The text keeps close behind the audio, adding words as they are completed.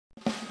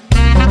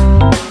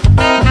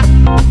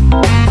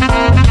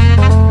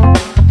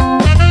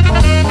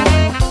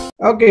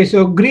Okay,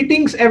 so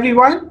greetings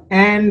everyone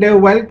and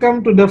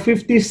welcome to the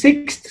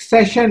 56th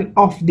session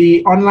of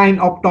the online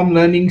Optom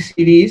learning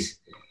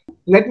series.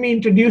 Let me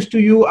introduce to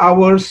you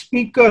our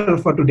speaker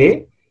for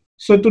today.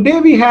 So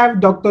today we have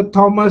Dr.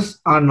 Thomas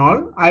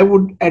Arnold. I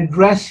would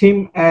address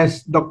him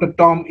as Dr.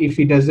 Tom if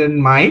he doesn't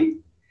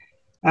mind.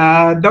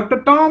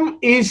 Dr. Tom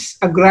is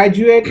a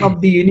graduate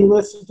of the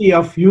University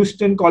of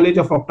Houston College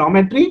of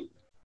Optometry,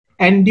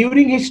 and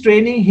during his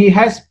training he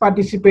has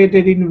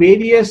participated in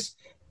various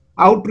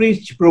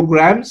outreach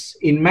programs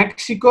in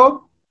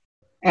Mexico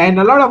and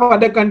a lot of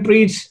other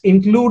countries,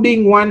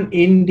 including one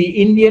in the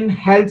Indian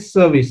Health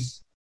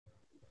Service.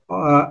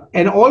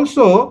 And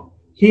also,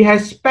 he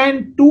has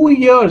spent 2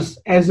 years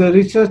as a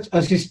research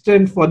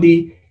assistant for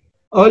the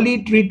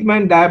Early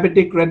Treatment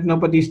Diabetic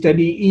Retinopathy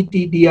Study,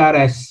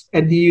 ETDRS,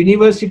 at the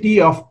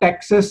University of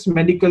Texas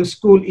Medical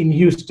School in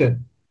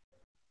Houston.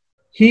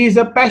 He is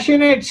a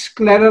passionate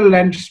scleral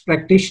lens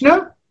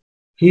practitioner.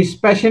 He's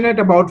passionate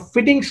about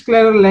fitting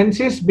scleral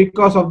lenses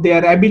because of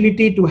their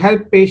ability to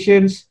help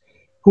patients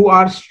who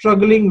are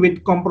struggling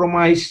with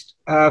compromised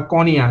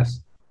corneas.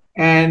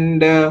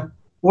 And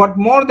what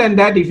more than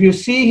that, if you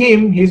see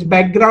him, his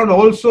background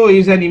also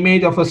is an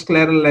image of a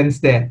scleral lens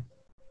there.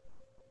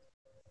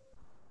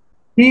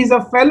 He is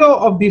a fellow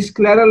of the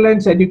Scleral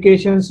Lens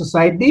Education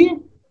Society,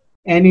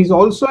 and he's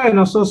also an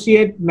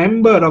associate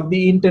member of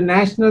the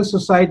International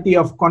Society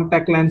of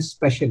Contact Lens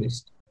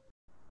Specialists.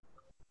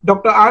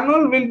 Dr.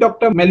 Arnold and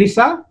Dr.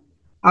 Melissa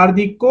are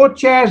the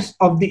co-chairs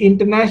of the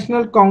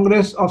International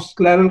Congress of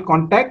Scleral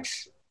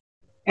Contacts,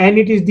 and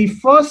it is the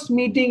first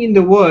meeting in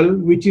the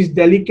world which is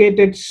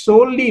dedicated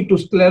solely to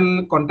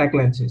scleral contact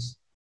lenses.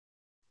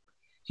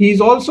 He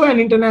is also an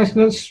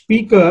international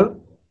speaker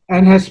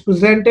and has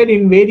presented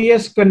in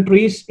various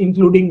countries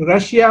including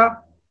Russia,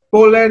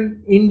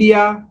 Poland,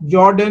 India,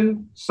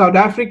 Jordan, South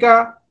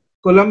Africa,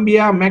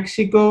 Colombia,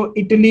 Mexico,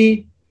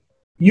 Italy,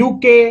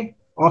 UK,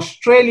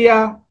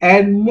 Australia,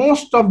 and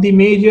most of the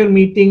major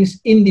meetings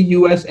in the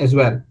US as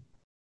well.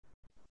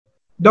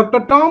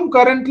 Dr. Tom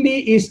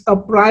currently is a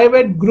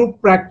private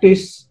group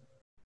practice,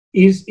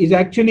 is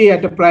actually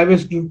at a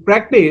private group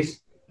practice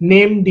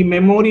named the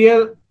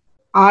Memorial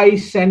Eye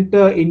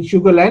Center in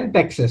Sugar Land,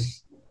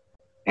 Texas.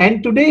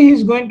 And today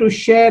he's going to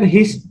share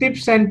his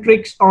tips and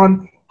tricks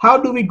on how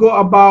do we go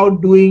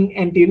about doing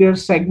anterior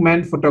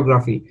segment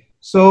photography.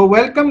 So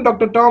welcome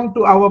Dr. Tom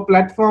to our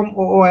platform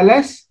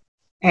OOLS.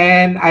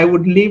 And I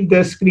would leave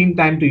the screen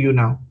time to you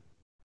now.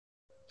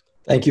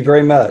 Thank you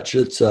very much.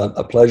 It's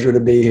a pleasure to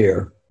be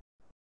here.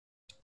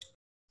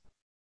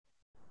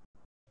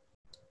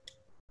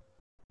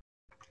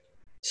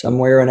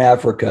 Somewhere in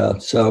Africa.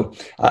 So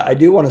I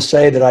do want to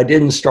say that I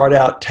didn't start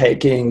out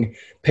taking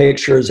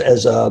pictures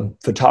as a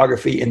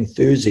photography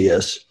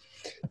enthusiast,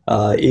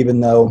 even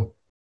though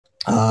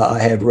I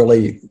have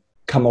really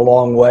come a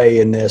long way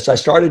in this. I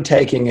started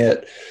taking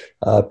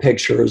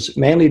pictures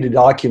mainly to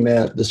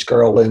document the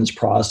scleral lens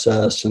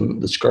process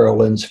and the scleral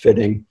lens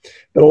fitting.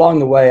 But along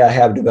the way, I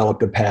have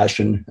developed a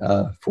passion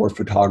for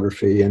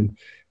photography, and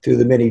through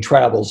the many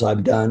travels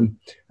I've done,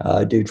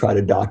 I do try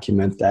to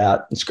document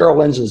that. And scleral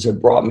lenses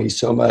have brought me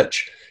so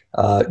much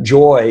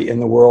joy in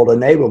the world,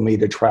 enabled me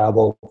to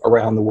travel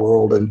around the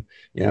world and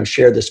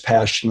share this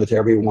passion with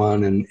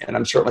everyone. And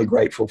I'm certainly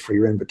grateful for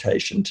your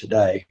invitation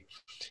today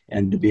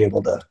and to be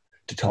able to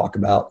talk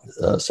about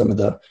some of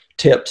the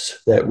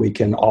tips that we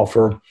can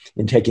offer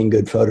in taking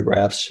good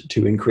photographs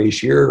to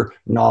increase your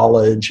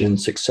knowledge and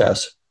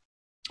success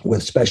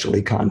with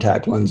specialty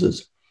contact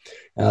lenses.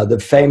 The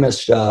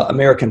famous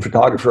American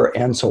photographer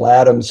Ansel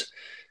Adams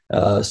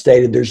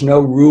stated, "There's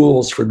no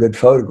rules for good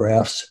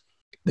photographs.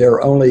 There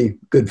are only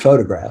good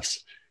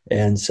photographs."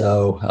 And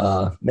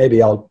so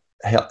maybe I'll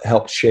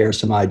help share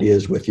some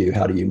ideas with you.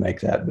 How do you make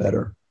that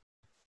better?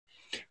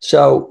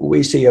 So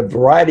we see a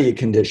variety of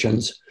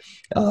conditions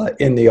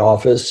in the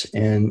office,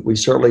 and we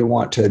certainly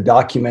want to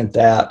document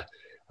that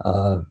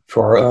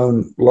for our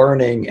own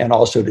learning, and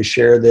also to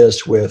share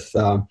this with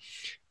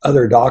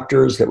other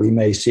doctors that we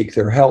may seek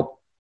their help,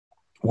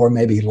 or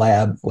maybe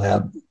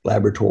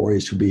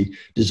laboratories who be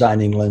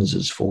designing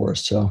lenses for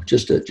us. So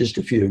just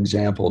a few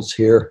examples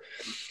here.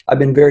 I've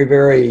been very,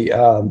 very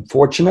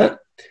fortunate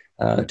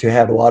to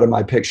have a lot of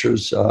my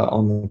pictures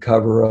on the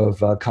cover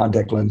of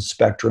Contact Lens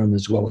Spectrum,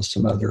 as well as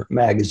some other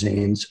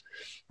magazines.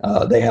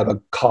 They have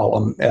a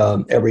column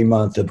every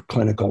month of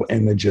clinical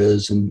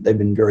images, and they've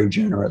been very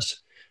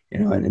generous,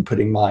 in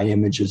putting my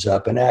images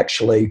up. And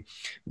actually,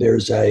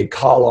 there's a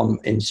column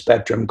in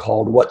Spectrum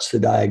called "What's the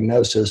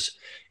Diagnosis?"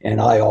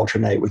 And I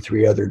alternate with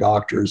 3 other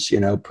doctors,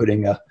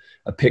 putting a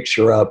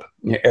picture up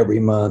every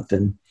month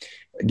and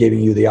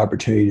giving you the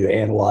opportunity to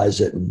analyze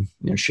it and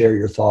share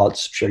your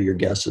thoughts, share your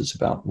guesses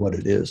about what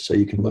it is. So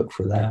you can look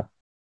for that.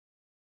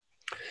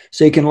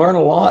 So you can learn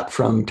a lot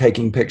from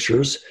taking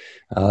pictures,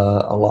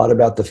 a lot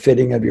about the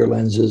fitting of your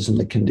lenses and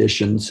the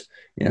conditions,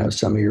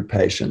 some of your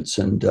patients.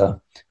 And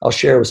I'll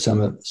share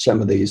some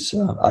of these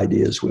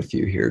ideas with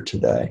you here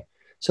today.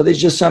 So these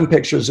are just some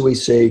pictures that we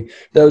see.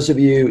 Those of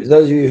you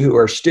who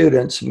are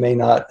students may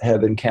not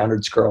have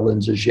encountered scleral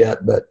lenses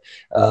yet, but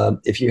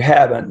if you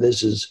haven't,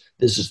 this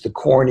is the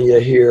cornea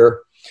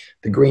here.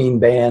 The green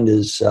band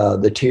is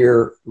the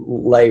tear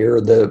layer,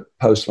 the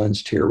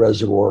post-lens tear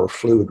reservoir or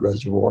fluid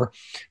reservoir,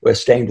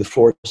 stained with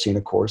fluorescein,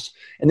 of course.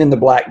 And then the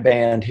black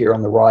band here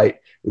on the right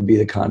would be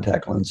the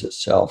contact lens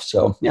itself.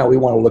 So, you know, we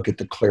want to look at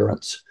the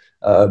clearance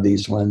of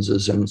these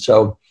lenses. And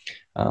so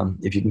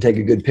if you can take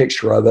a good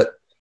picture of it,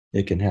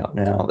 it can help.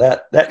 Now,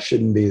 that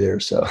shouldn't be there.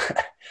 So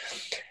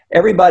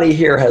everybody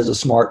here has a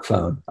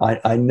smartphone.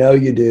 I know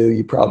you do.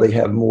 You probably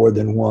have more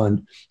than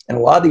one. And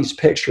a lot of these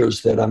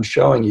pictures that I'm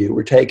showing you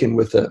were taken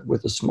with a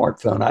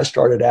smartphone. I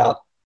started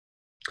out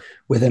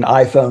with an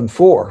iPhone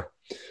 4.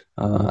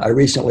 I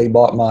recently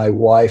bought my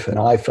wife an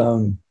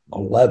iPhone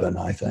 11,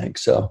 I think.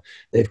 So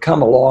they've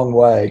come a long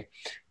way.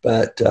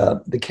 But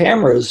the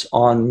cameras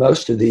on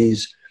most of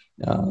these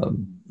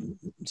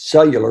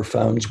cellular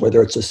phones,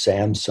 whether it's a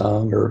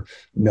Samsung or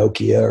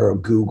Nokia or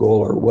Google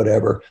or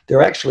whatever,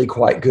 they're actually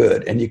quite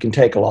good, and you can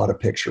take a lot of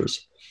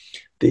pictures.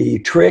 The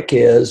trick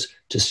is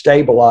to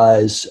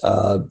stabilize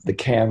the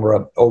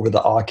camera over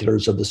the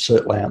oculars of the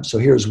slit lamp. So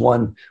here's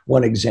one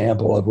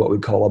example of what we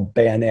call a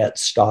bayonet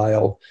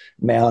style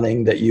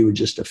mounting that you would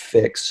just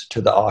affix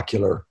to the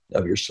ocular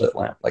of your slit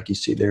lamp, like you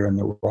see there on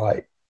the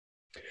right.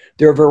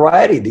 There are a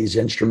variety of these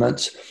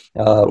instruments,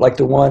 like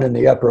the one in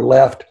the upper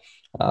left,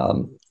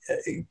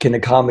 can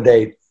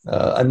accommodate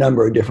a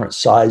number of different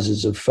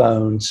sizes of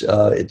phones.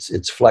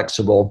 It's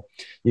flexible.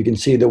 You can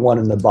see the one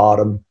in the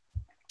bottom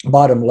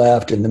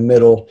left. In the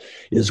middle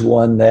is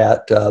one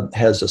that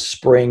has a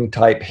spring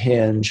type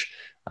hinge,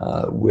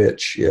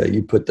 which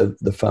you put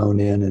the phone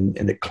in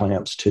and it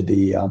clamps to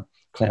the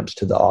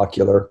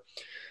ocular.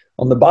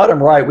 On the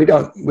bottom right,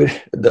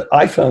 the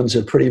iPhones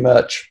are pretty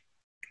much,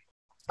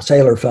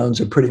 cellular phones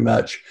are pretty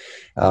much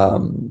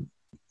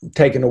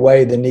taken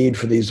away the need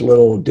for these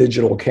little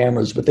digital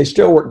cameras, but they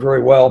still work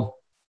very well.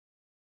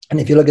 And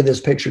if you look at this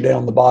picture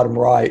down the bottom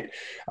right,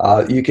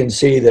 you can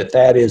see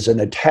that is an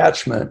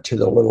attachment to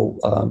the little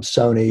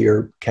Sony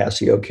or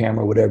Casio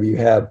camera, whatever you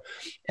have.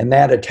 And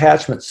that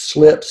attachment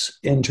slips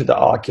into the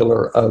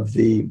ocular of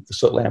the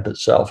slit lamp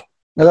itself.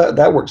 Now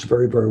that works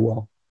very, very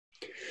well.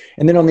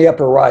 And then on the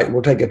upper right,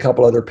 we'll take a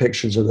couple other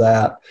pictures of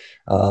that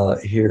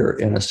here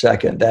in a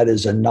second. That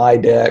is a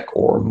Nidec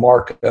or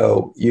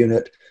Marco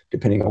unit,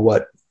 depending on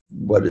what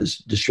is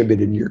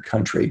distributed in your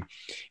country,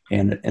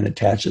 and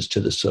attaches to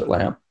the slit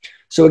lamp.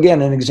 So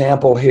again, an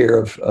example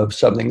here of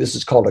something. This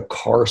is called a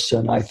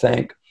Carson, I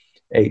think,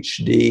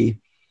 HD,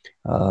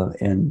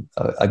 and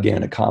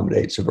again,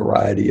 accommodates a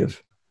variety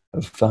of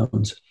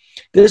phones.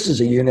 This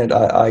is a unit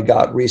I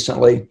got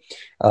recently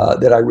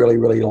that I really,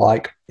 really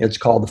like. It's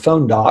called the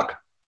Phone Dock.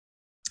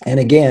 And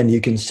again,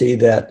 you can see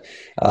that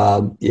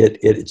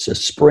it's a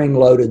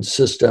spring-loaded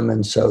system,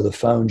 and so the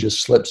phone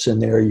just slips in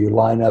there. You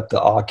line up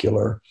the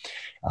ocular,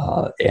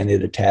 and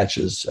it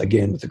attaches,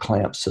 again, with the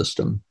clamp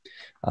system.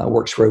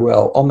 Works very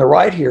well. On the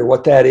right here,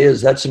 what that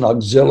is, that's an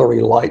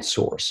auxiliary light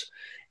source.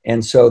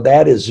 And so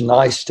that is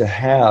nice to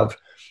have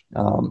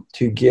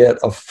to get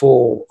a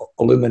full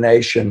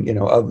illumination,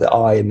 of the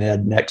eye and the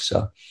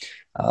adnexa,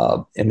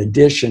 in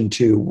addition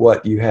to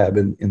what you have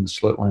in the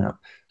slit lamp.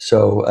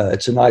 So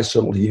it's a nice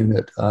little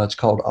unit. It's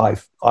called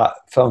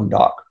Phone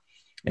Dock,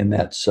 and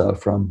that's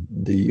from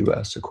the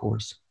US, of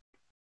course.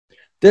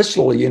 This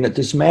little unit,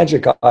 this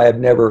Magic Eye, I've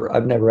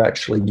never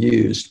actually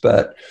used,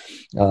 but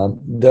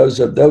those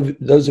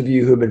of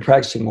you who have been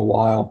practicing a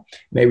while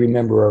may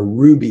remember a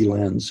ruby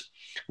lens,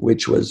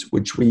 which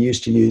we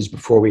used to use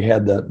before we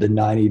had the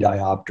 90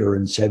 diopter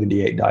and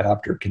 78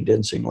 diopter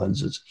condensing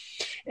lenses.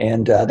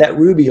 And that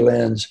ruby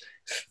lens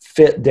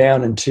fit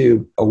down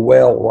into a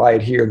well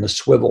right here in the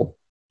swivel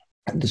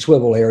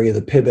area,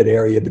 the pivot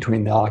area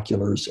between the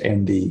oculars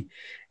and the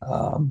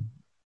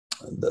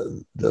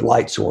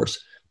light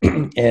source.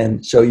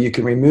 And so you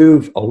can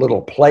remove a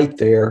little plate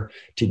there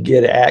to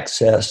get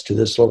access to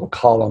this little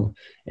column,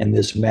 and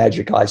this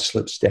Magic Eye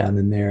slips down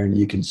in there, and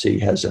you can see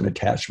it has an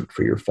attachment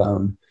for your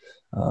phone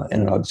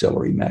and an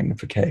auxiliary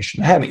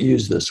magnification. I haven't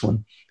used this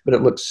one, but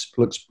it looks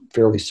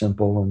fairly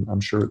simple, and I'm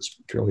sure it's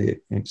fairly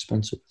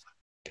inexpensive.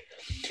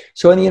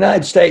 So in the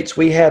United States,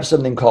 we have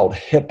something called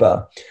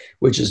HIPAA,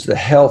 which is the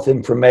Health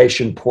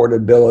Information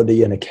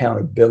Portability and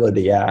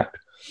Accountability Act.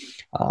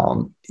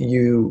 I'm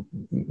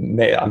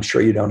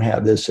sure you don't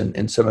have this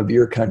in some of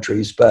your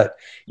countries, but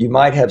you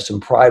might have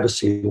some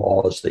privacy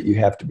laws that you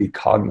have to be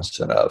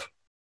cognizant of.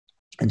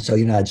 And so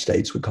United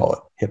States would call it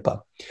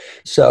HIPAA.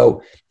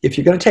 So if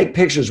you're going to take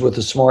pictures with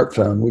a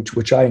smartphone,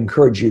 which I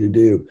encourage you to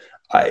do,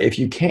 if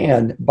you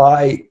can,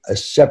 buy a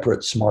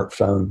separate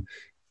smartphone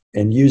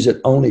and use it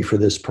only for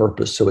this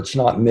purpose, so it's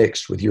not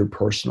mixed with your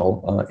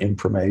personal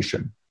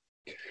information.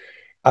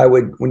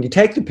 When you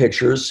take the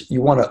pictures,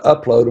 you want to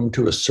upload them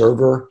to a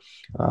server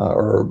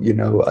or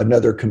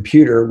another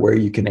computer where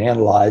you can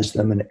analyze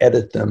them and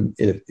edit them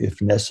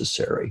if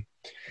necessary.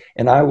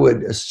 And I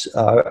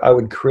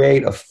would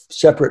create a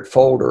separate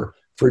folder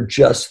for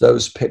just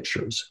those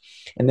pictures.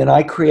 And then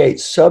I create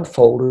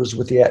subfolders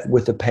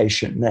with the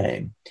patient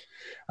name.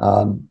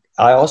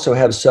 I also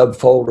have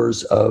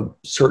subfolders of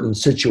certain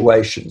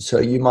situations. So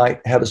you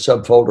might have a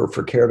subfolder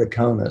for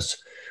keratoconus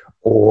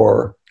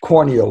or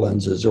corneal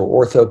lenses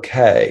or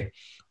ortho-K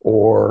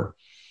or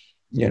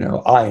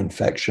eye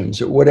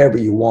infections or whatever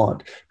you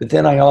want. But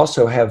then I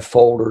also have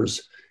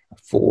folders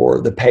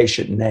for the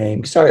patient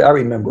name. Sorry, I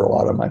remember a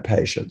lot of my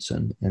patients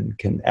and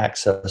can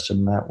access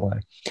them that way.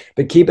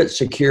 But keep it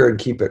secure and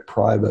keep it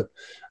private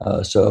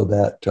so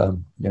that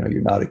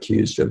you're not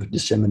accused of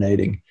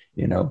disseminating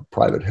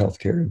private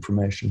healthcare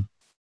information.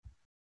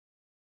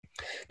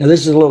 Now,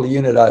 this is a little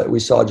unit we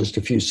saw just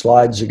a few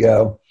slides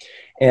ago,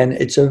 and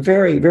it's a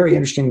very, very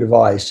interesting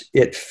device.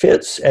 It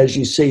fits, as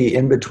you see,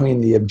 in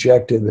between the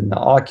objective and the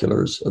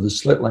oculars of the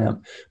slit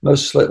lamp.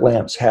 Most slit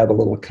lamps have a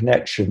little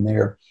connection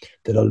there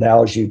that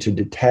allows you to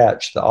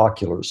detach the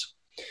oculars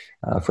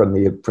from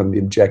the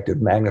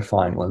objective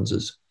magnifying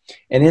lenses.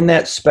 And in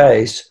that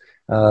space,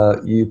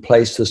 you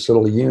place this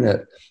little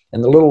unit,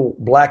 and the little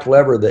black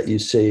lever that you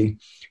see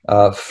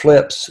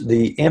flips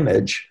the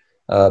image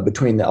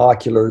between the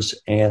oculars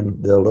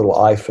and the little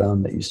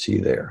iPhone that you see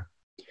there.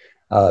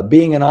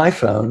 Being an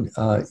iPhone,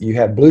 you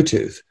have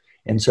Bluetooth,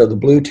 and so the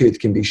Bluetooth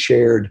can be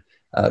shared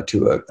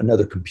to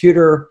another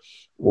computer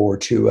or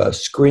to a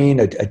screen,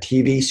 a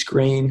TV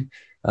screen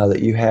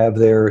that you have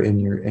there in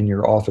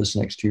your office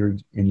next to your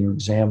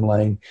exam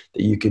lane,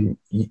 that you can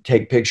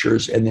take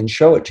pictures and then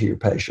show it to your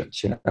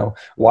patients.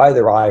 Why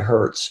their eye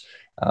hurts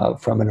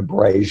from an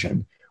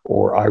abrasion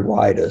or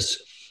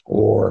iritis,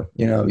 or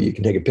you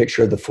can take a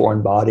picture of the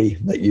foreign body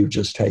that you've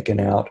just taken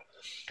out.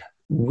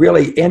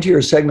 Really,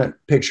 anterior segment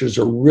pictures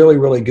are really,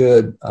 really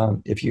good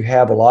if you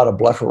have a lot of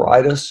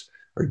blepharitis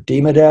or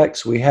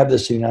Demodex. We have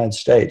this in the United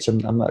States.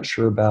 I'm not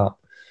sure about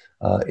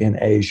in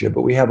Asia,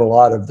 but we have a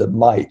lot of the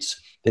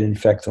mites that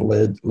infect the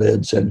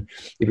lids. And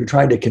if you're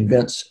trying to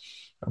convince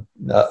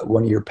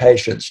one of your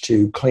patients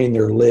to clean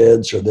their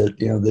lids, or that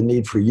the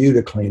need for you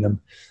to clean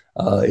them,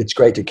 it's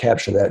great to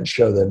capture that and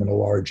show them in a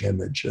large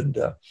image, and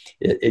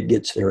it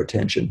gets their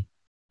attention.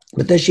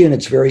 But this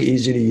unit's very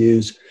easy to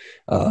use.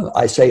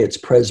 I say it's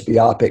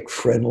presbyopic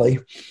friendly.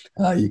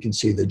 You can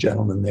see the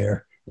gentleman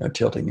there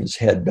tilting his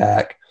head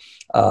back.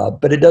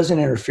 But it doesn't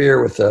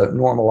interfere with the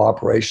normal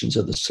operations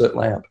of the slit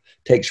lamp.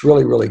 Takes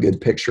really, really good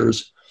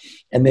pictures.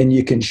 And then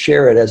you can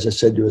share it, as I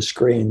said, to a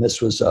screen.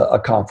 This was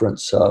a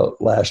conference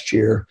last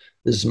year.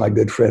 This is my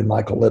good friend,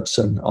 Michael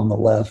Lipson, on the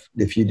left.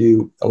 If you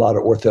do a lot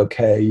of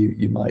ortho-K,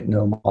 you might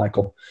know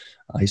Michael.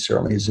 He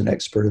certainly is an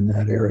expert in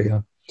that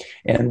area.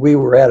 And we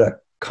were at a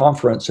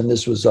conference, and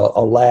this was a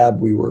lab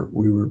we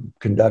were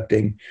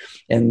conducting.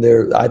 And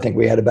I think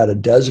we had about a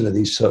dozen of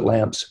these slit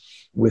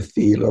lamps with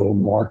the little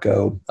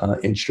Marco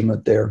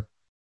instrument there.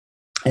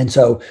 And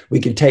so we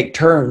could take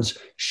turns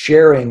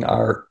sharing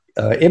our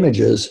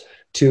images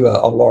to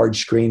a large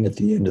screen at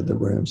the end of the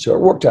room. So it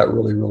worked out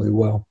really, really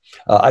well.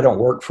 I don't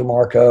work for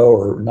Marco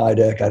or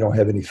Nidec. I don't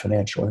have any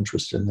financial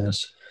interest in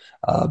this,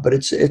 but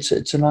it's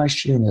a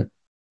nice unit.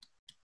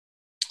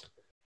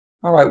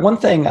 All right, one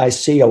thing I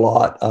see a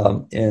lot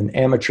in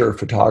amateur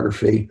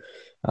photography,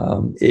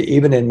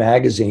 even in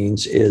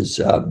magazines, is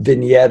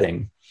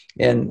vignetting.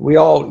 And we're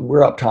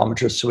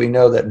optometrists, so we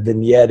know that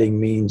vignetting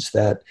means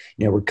that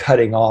we're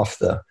cutting off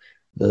the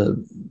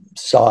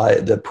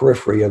side, the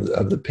periphery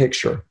of the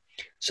picture.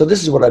 So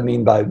this is what I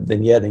mean by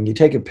vignetting. You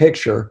take a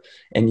picture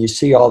and you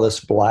see all this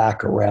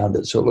black around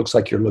it, so it looks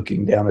like you're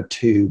looking down a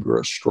tube or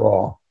a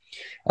straw.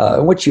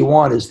 And what you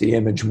want is the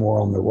image more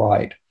on the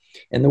right.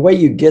 And the way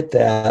you get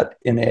that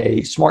in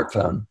a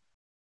smartphone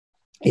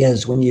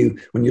is when you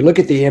look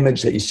at the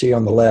image that you see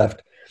on the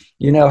left,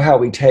 you know how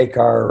we take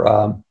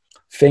our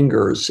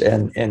fingers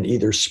and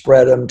either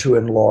spread them to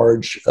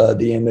enlarge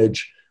the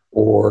image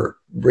or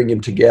bring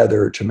them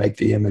together to make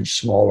the image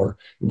smaller.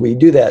 We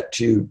do that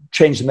to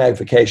change the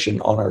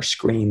magnification on our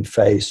screen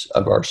face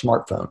of our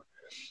smartphone.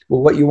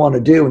 Well, what you want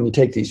to do when you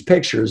take these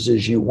pictures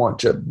is you want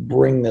to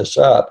bring this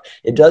up.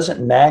 It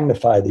doesn't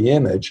magnify the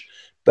image,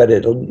 but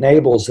it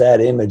enables that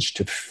image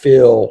to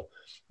fill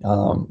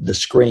the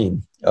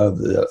screen of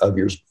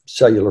your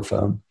cellular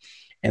phone,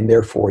 and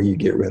therefore you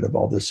get rid of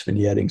all this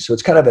vignetting. So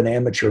it's kind of an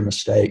amateur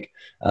mistake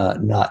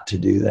not to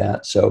do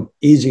that. So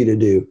easy to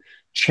do.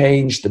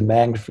 Change the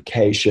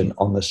magnification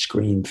on the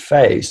screen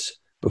face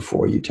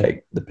before you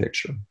take the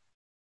picture.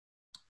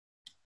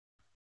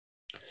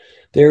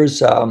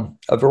 There's a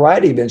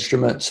variety of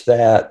instruments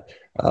that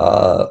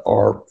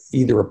are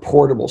either a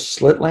portable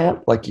slit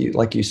lamp, like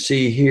you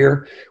see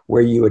here,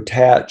 where you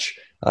attach,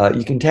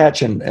 you can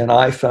attach an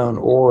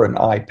iPhone or an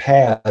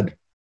iPad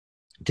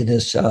to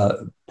this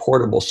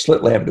portable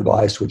slit lamp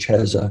device, which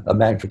has a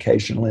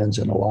magnification lens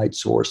and a light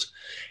source.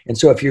 And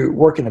so if you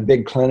work in a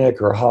big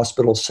clinic or a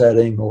hospital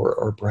setting,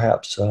 or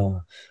perhaps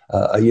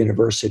a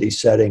university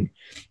setting,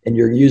 and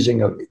you're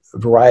using a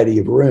variety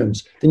of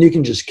rooms, then you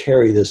can just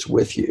carry this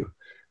with you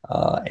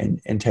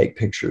and take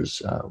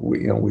pictures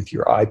with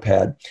your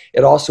iPad.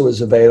 It also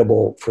is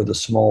available for the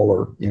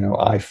smaller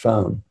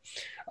iPhone.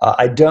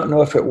 I don't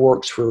know if it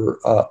works for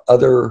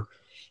other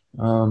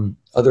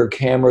other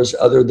cameras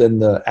other than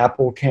the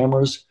Apple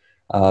cameras,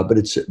 but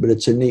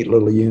it's a neat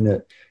little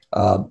unit.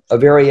 A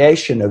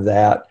variation of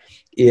that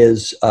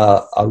is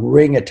a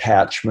ring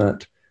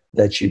attachment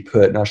that you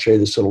put, and I'll show you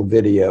this little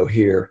video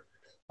here.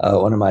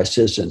 One of my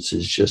assistants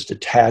is just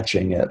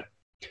attaching it.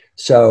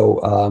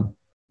 So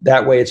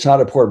that way it's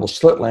not a portable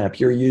slit lamp.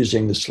 You're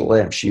using the slit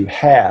lamps you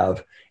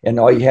have, and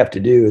all you have to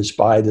do is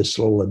buy this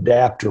little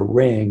adapter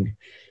ring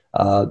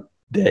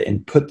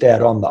and put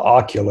that on the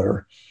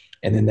ocular,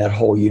 and then that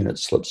whole unit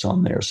slips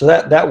on there. So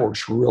that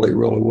works really,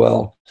 really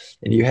well.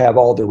 And you have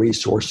all the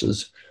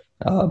resources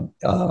and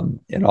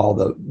all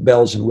the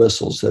bells and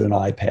whistles that an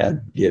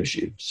iPad gives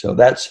you. So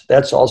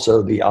that's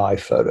also the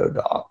iPhoto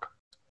dock.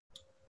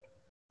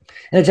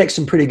 And it takes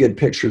some pretty good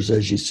pictures,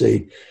 as you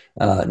see.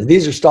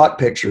 These are stock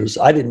pictures.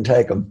 I didn't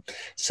take them.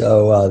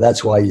 So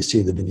that's why you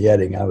see the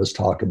vignetting I was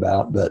talking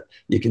about. But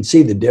you can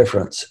see the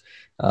difference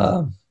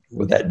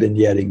what that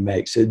vignetting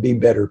makes. It'd be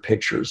better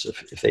pictures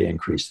if they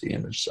increase the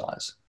image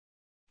size.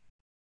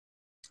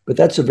 But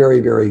that's a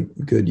very, very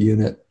good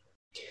unit.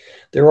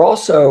 There are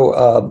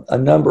also a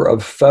number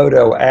of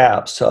photo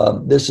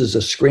apps. This is a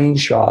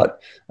screenshot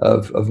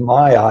of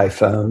my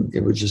iPhone.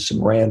 It was just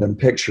some random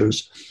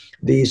pictures.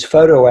 These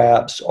photo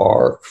apps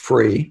are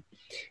free,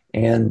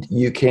 and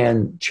you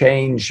can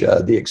change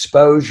the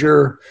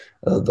exposure,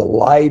 the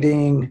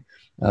lighting.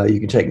 You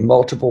can take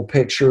multiple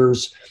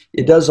pictures.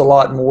 It does a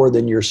lot more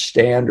than your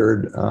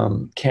standard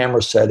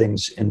camera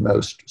settings in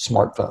most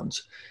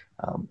smartphones.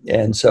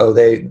 And so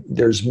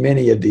there's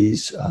many of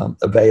these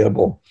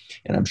available,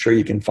 and I'm sure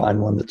you can find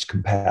one that's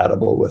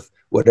compatible with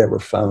whatever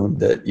phone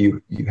that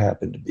you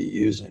happen to be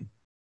using.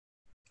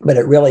 But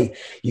it really,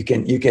 you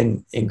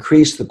can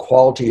increase the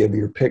quality of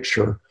your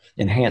picture,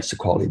 enhance the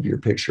quality of your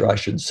picture, I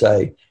should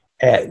say,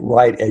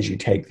 right as you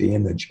take the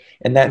image.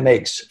 And that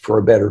makes for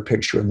a better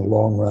picture in the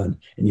long run,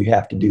 and you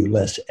have to do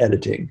less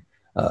editing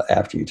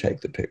after you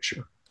take the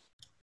picture.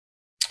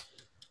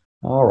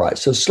 All right,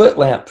 so slit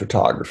lamp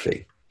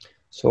photography.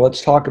 So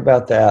let's talk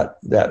about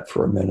that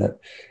for a minute.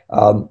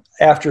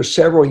 After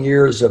several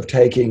years of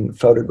taking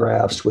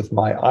photographs with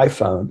my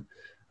iPhone,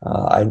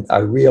 I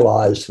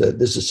realized that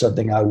this is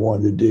something I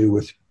wanted to do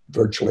with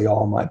virtually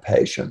all my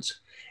patients.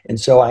 And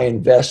so I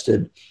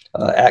invested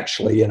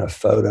actually in a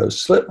photo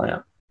slit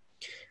lamp.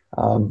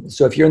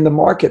 So if you're in the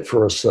market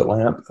for a slit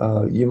lamp,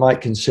 you might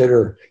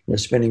consider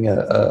spending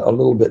a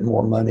little bit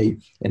more money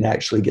and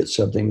actually get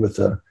something with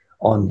an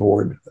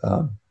onboard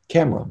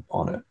camera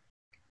on it.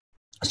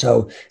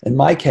 So in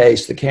my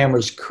case, the camera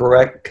is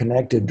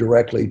connected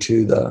directly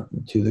to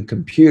the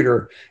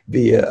computer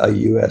via a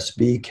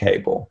USB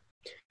cable.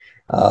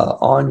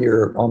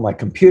 On my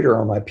computer,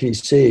 on my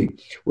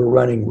PC, we're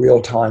running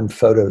real-time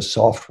photo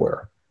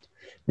software.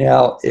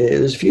 Now,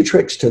 there's a few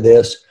tricks to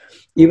this.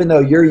 Even though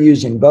you're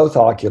using both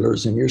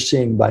oculars and you're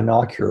seeing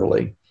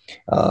binocularly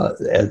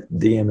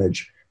the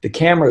image, the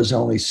camera is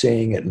only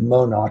seeing it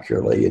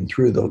monocularly and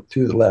through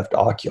the left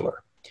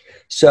ocular.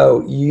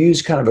 So you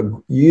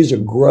use a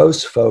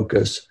gross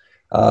focus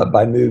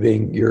by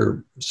moving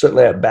your slit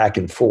lamp back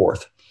and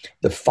forth.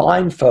 The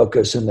fine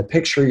focus in the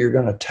picture you're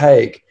going to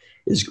take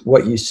is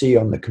what you see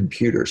on the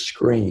computer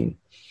screen.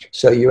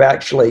 So you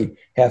actually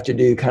have to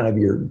do kind of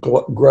your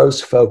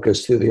gross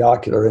focus through the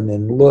ocular and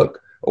then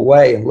look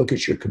away and look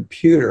at your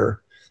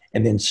computer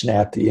and then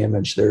snap the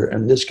image there.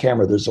 And this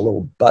camera, there's a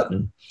little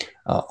button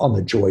on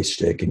the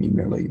joystick, and you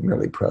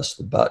merely press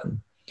the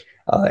button.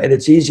 And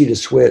it's easy to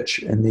switch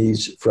in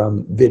these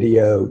from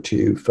video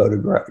to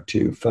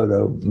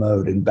photo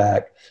mode and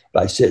back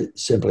by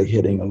simply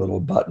hitting a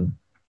little button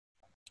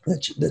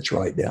that's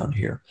right down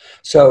here.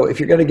 So if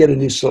you're going to get a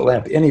new slit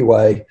lamp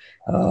anyway,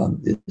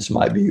 this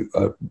might be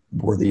a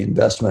worthy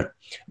investment.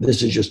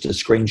 This is just a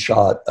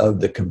screenshot of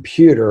the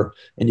computer,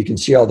 and you can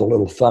see all the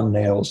little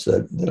thumbnails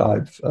that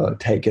I've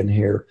taken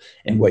here.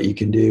 And what you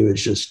can do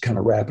is just kind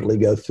of rapidly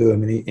go through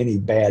them. Any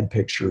bad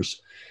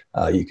pictures,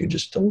 you can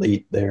just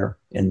delete there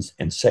and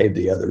save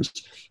the others.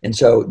 And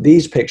so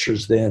these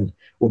pictures then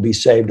will be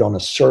saved on a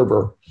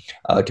server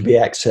to be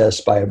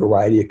accessed by a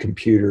variety of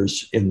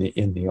computers in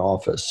the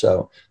office.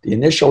 So the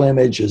initial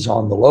image is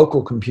on the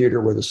local computer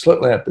where the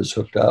slit lamp is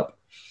hooked up.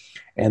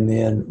 And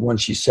then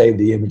once you save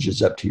the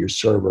images up to your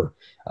server,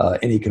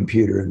 any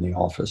computer in the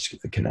office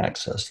can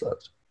access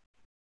those.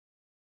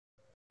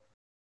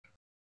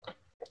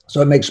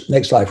 So it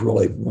makes life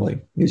really, really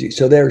easy.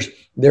 So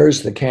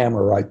there's the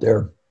camera right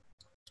there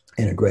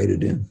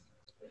integrated in.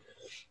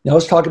 Now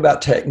let's talk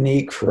about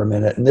technique for a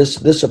minute. And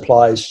this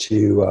applies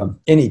to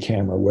any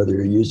camera, whether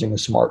you're using a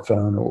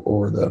smartphone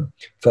or the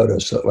photo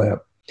slit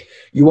lamp.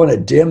 You want to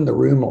dim the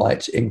room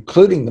lights,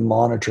 including the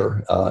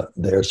monitor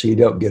there, so you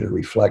don't get a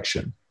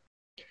reflection.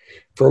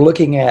 For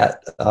looking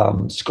at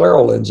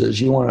scleral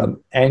lenses, you want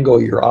to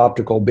angle your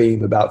optical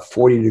beam about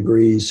 40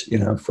 degrees,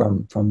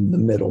 from the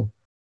middle.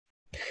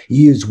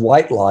 You use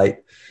white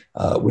light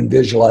when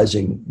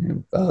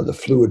visualizing the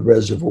fluid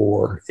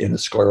reservoir in a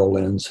scleral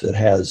lens that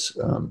has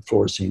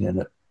fluorescein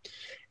in it.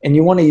 And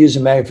you want to use a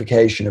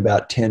magnification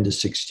about 10 to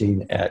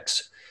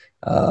 16x.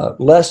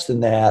 Less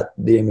than that,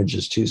 the image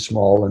is too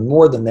small. And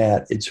more than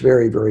that, it's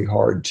very, very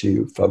hard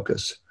to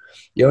focus.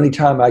 The only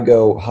time I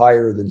go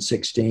higher than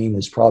 16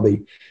 is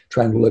probably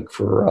trying to look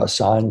for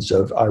signs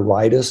of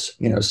iritis,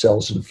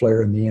 cells and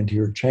flare in the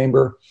anterior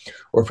chamber,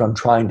 or if I'm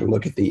trying to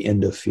look at the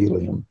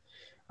endothelium.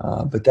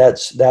 But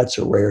that's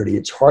a rarity.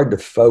 It's hard to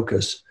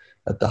focus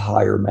at the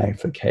higher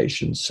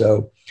magnification.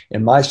 So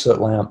in my slit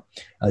lamp,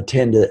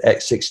 10 to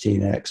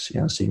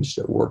x16x, seems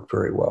to work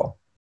very well.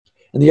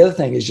 And the other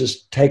thing is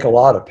just take a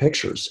lot of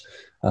pictures.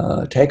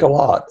 Take a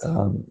lot.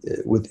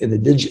 In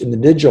the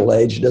digital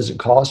age, it doesn't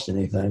cost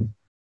anything.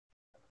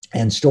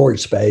 And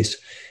storage space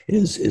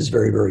is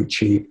very, very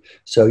cheap.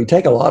 So you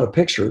take a lot of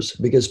pictures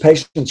because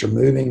patients are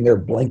moving, they're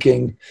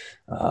blinking,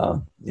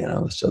 so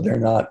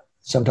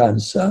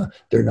sometimes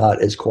they're not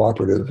as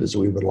cooperative as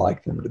we would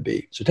like them to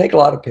be. So take a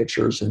lot of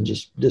pictures and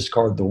just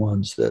discard the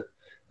ones that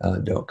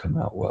don't come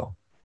out well.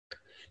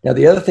 Now,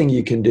 the other thing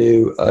you can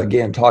do,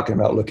 again, talking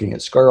about looking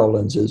at scleral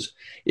lenses,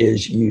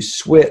 is you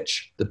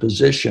switch the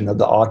position of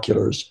the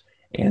oculars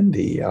and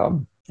the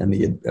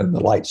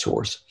light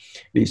source.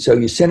 So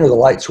you center the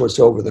light source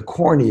over the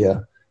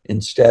cornea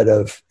instead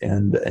of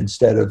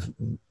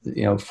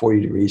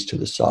 40 degrees to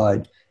the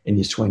side, and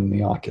you swing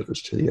the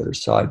oculars to the other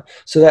side.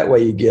 So that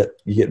way you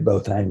get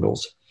both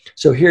angles.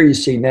 So here you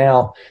see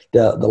now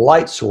the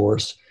light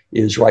source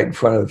is right in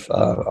front of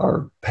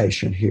our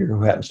patient here,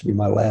 who happens to be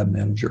my lab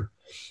manager.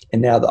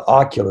 And now the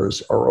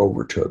oculars are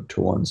over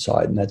to one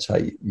side, and that's how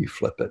you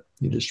flip it.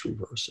 You just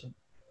reverse it.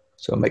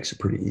 So it makes it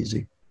pretty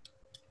easy.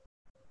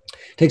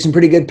 Take some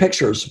pretty good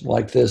pictures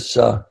like this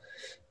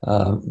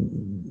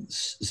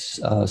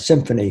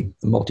Symphony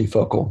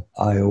multifocal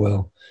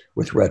IOL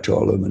with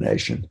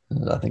retroillumination.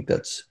 I think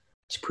it's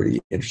a pretty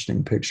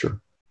interesting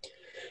picture.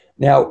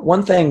 Now,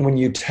 one thing when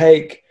you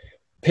take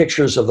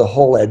pictures of the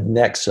whole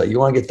adnexa, you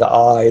want to get the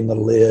eye and the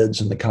lids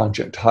and the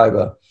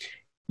conjunctiva,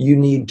 you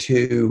need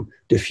to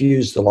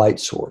diffuse the light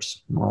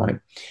source, right?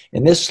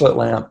 In this slit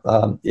lamp,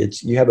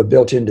 you have a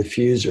built-in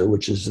diffuser,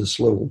 which is this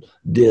little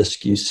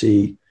disc you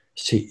see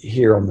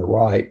here on the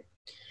right.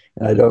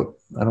 And I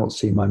don't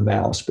see my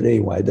mouse, but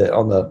anyway,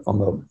 on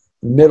the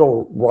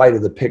middle right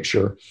of the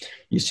picture,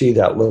 you see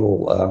that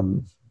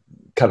little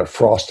kind of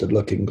frosted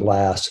looking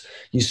glass.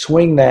 You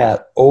swing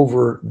that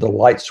over the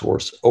light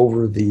source,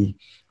 over the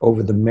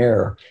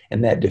mirror,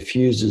 and that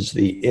diffuses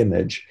the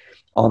image.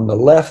 On the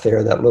left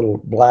there, that little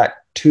black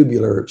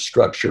tubular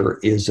structure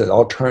is an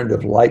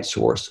alternative light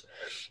source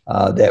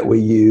that we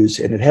use,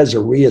 and it has a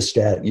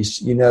rheostat.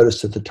 You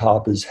notice at the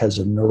top has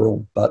a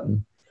neural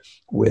button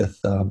with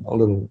a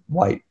little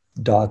white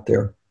dot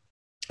there,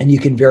 and you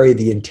can vary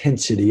the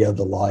intensity of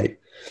the light.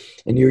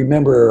 And you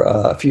remember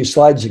a few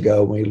slides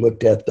ago when we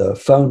looked at the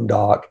phone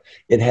dock,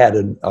 it had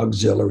an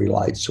auxiliary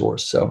light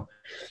source. So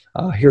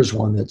here's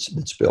one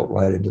that's built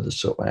right into the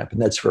slit lamp,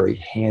 and that's very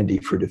handy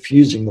for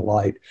diffusing the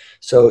light.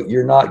 So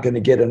you're not going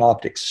to get an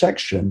optic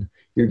section,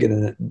 you're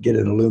going to get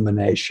an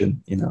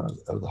illumination,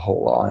 of the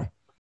whole eye.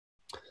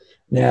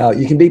 Now,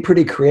 you can be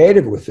pretty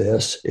creative with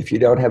this if you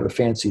don't have a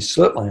fancy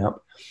slit lamp.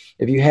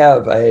 If you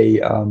have a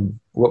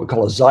what we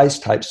call a Zeiss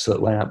type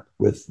slit lamp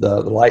with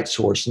the light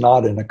source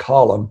not in a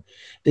column,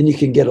 then you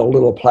can get a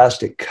little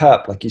plastic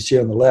cup like you see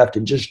on the left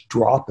and just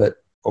drop it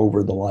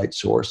over the light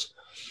source.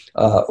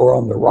 Or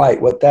on the right,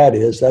 what that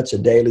is, that's a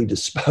daily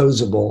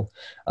disposable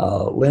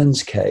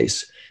lens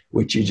case,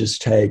 which you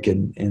just take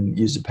and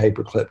use a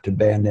paper clip to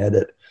bayonet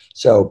it.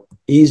 So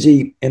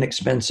easy,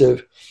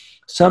 inexpensive.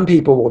 Some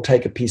people will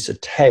take a piece of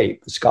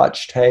tape,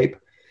 Scotch tape,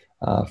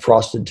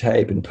 frosted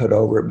tape, and put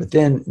over it, but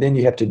then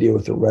you have to deal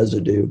with the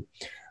residue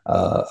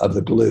of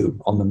the glue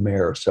on the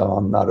mirror. So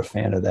I'm not a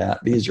fan of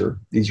that. These are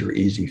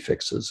easy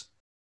fixes.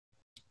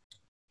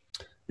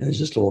 And there's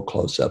just a little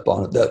close up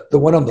on it. The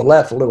one on the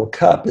left, the little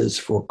cup, is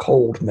for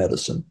cold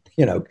medicine,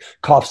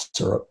 cough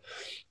syrup.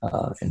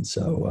 And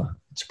so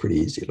it's a pretty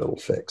easy little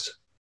fix.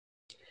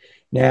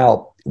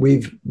 Now,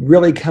 we've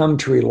really come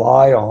to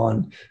rely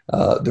on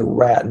the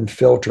Ratten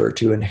filter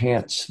to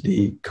enhance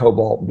the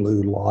cobalt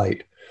blue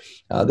light.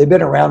 They've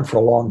been around for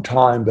a long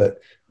time, but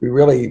we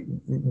really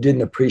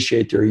didn't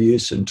appreciate their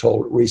use until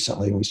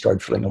recently when we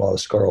started filling a lot of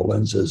scleral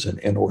lenses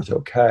in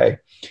Ortho-K.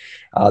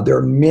 There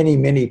are many,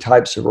 many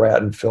types of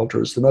Ratten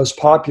filters. The most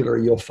popular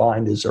you'll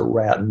find is a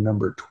Ratten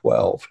number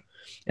 12,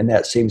 and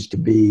that seems to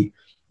be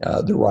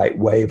the right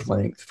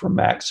wavelength for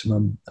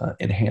maximum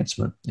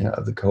enhancement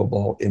of the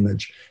cobalt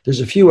image.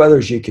 There's a few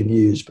others you can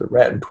use, but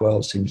Ratten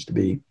 12 seems to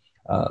be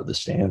the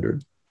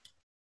standard.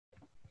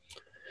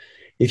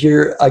 If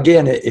you're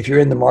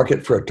in the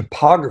market for a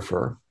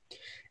topographer,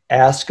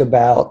 ask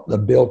about the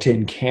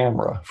built-in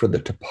camera for the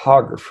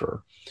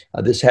topographer.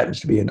 This happens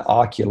to be an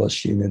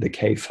Oculus unit, a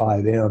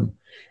K5M,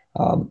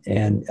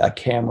 and a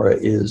camera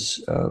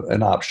is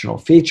an optional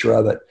feature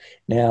of it.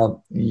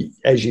 Now,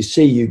 as you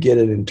see, you get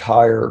an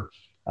entire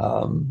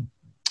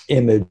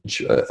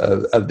image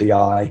of the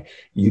eye.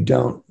 You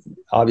don't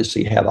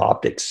obviously have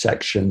optic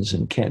sections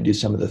and can't do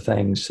some of the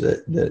things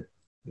that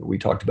we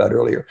talked about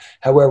earlier.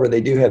 However,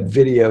 they do have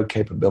video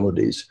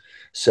capabilities.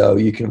 So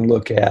you can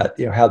look at,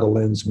 how the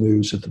lens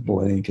moves with the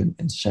blink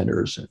and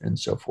centers and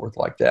so forth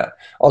like that.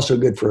 Also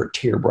good for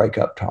tear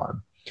breakup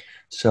time.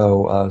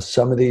 So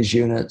some of these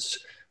units,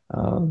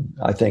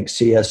 I think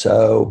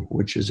CSO,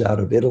 which is out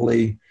of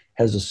Italy,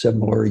 has a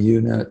similar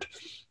unit.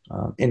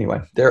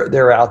 Anyway,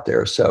 they're out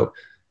there. So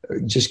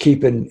just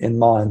keep in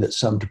mind that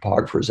some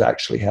topographers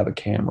actually have a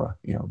camera,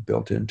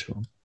 built into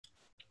them.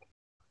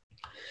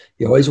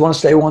 You always want to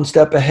stay one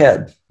step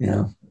ahead,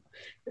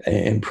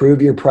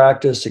 improve your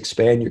practice,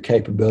 expand your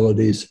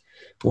capabilities,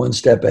 one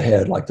step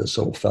ahead, like this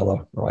little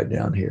fellow right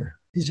down here.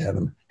 He's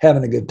having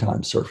a good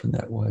time surfing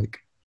that wake.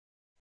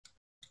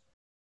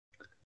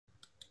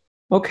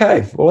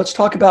 Okay, well, let's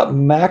talk about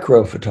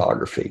macro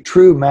photography,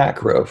 true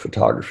macro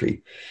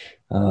photography.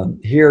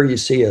 Here you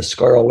see a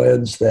scleral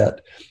lens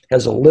that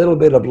has a little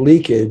bit of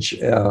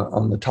leakage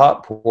on the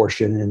top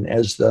portion, and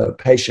as the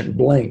patient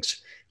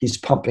blinks, he's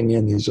pumping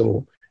in these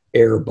little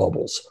air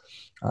bubbles,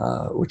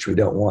 which we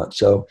don't want.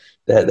 So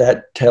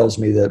that tells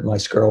me that my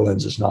scleral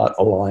lens is not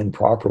aligned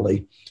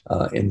properly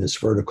in this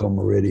vertical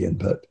meridian,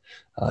 but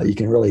you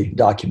can really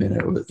document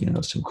it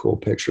with some cool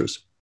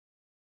pictures.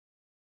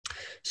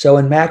 So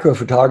in macro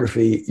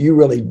photography, you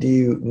really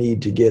do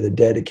need to get a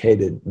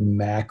dedicated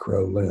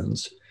macro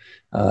lens.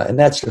 And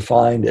that's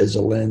defined as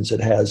a lens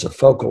that has a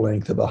focal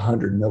length of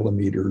 100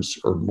 millimeters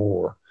or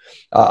more.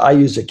 I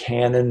use a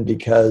Canon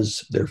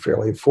because they're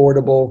fairly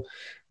affordable.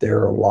 There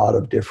are a lot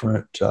of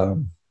different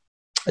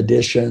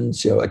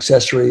additions,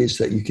 accessories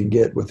that you can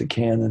get with the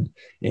Canon,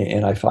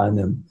 and I find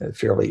them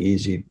fairly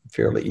easy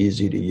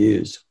to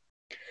use.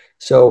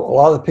 So a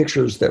lot of the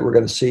pictures that we're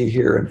going to see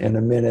here in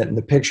a minute, and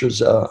the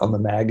pictures on the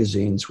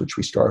magazines, which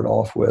we started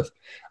off with,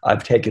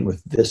 I've taken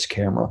with this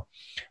camera.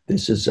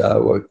 This is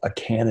a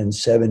Canon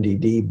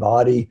 70D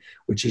body,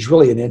 which is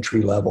really an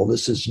entry level.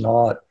 This is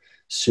not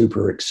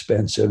super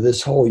expensive.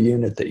 This whole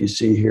unit that you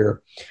see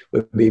here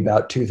would be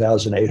about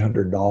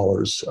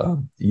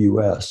 $2,800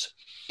 US.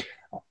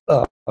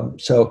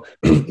 So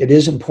it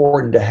is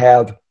important to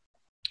have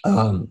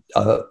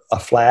a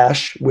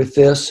flash with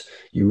this.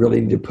 You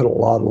really need to put a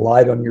lot of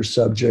light on your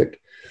subject,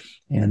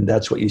 and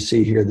that's what you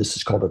see here. This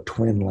is called a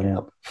twin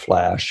lamp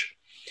flash.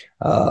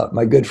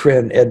 My good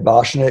friend Ed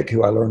Boschnick,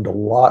 who I learned a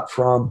lot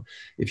from.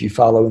 If you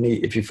follow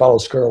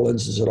scleral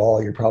lenses at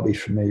all, you're probably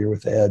familiar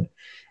with Ed.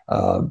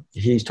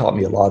 He's taught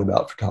me a lot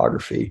about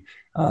photography.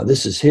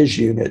 This is his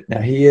unit.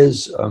 Now, he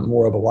is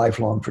more of a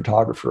lifelong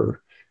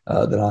photographer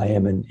than I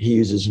am, and he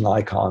uses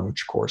Nikon,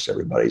 which of course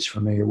everybody's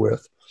familiar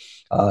with.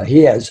 He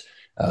has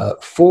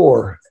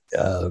 4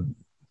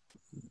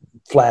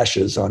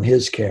 flashes on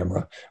his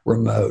camera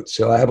remote.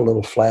 So I have a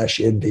little flash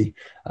envy.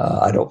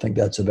 I don't think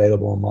that's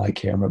available on my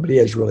camera, but he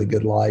has really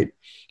good light.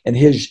 And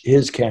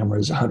his camera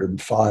is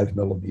 105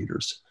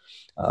 millimeters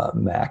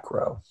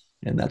macro.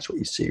 And that's what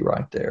you see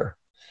right there.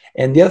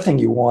 And the other thing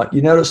you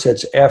notice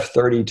that's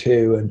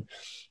f/32,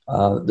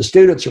 and the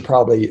students are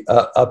probably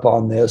up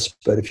on this,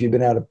 but if you've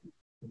been out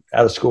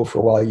of school for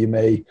a while, you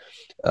may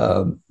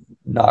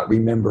not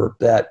remember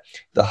that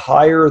the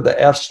higher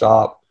the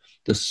f-stop,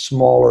 the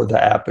smaller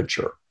the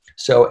aperture.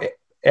 So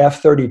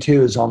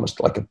f/32 is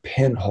almost like a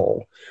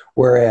pinhole,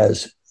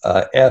 whereas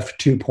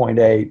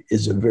f/2.8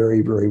 is a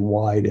very, very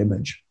wide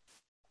image.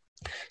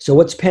 So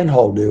what's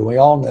pinhole do? We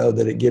all know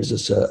that it gives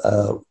us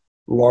a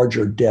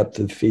larger depth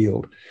of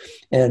field.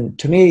 And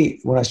to me,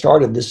 when I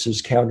started, this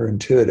is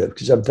counterintuitive,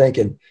 because I'm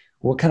thinking,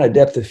 what kind of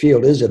depth of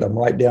field is it? I'm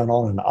right down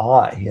on an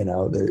eye.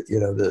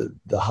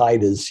 The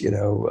height is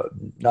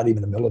not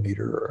even a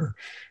millimeter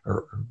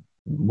or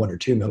 1 or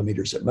 2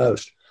 millimeters at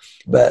most.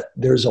 But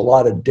there's a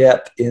lot of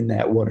depth in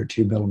that 1 or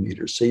 2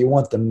 millimeters. So you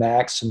want the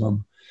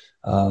maximum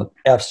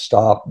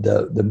f-stop,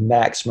 the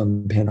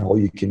maximum pinhole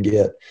you can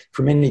get.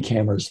 From any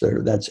cameras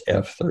there, that's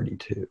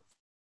f/32.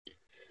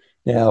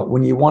 Now,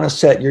 when you want to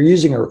set, you're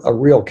using a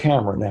real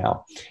camera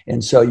now,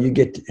 and so you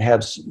get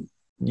to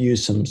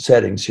use some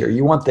settings here.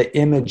 You want the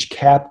image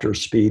capture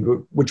speed,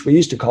 which we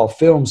used to call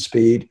film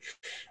speed,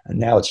 and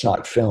now it's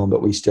not film,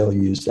 but we still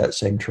use that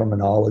same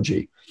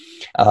terminology.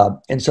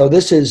 And so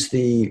this is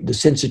the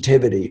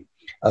sensitivity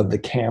of the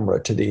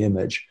camera to the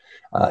image.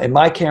 In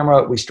my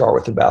camera, we start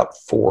with about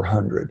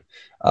 400.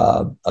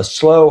 A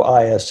slow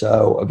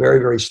ISO, a very,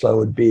 very slow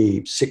would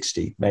be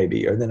 60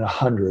 maybe, or then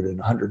 100 and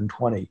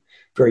 120.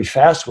 Very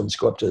fast ones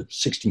go up to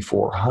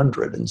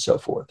 6,400 and so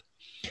forth.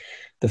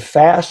 The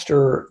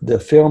faster the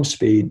film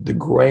speed, the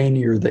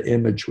grainier the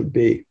image would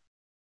be.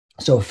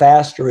 So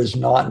faster is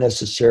not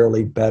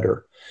necessarily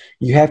better.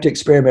 You have to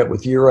experiment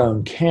with your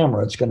own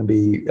camera. It's going to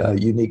be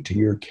unique to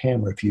your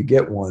camera if you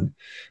get one.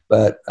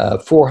 But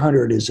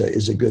 400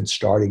 is a good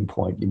starting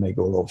point. You may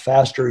go a little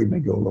faster, you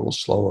may go a little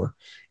slower,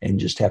 and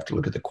just have to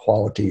look at the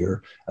quality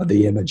of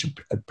the image,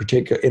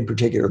 in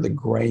particular the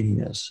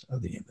graininess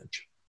of the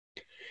image.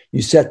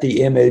 You set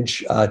the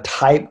image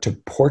type to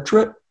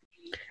portrait.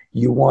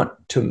 You want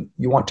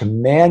to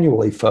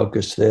manually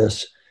focus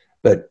this,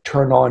 but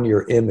turn on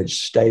your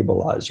image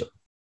stabilizer.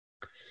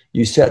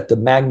 You set the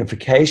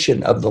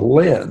magnification of the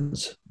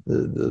lens,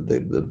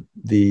 macro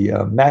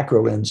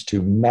lens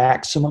to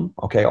maximum,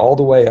 okay, all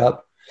the way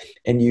up,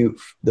 and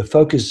the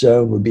focus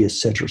zone would be a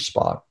center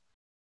spot.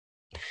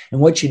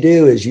 And what you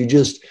do is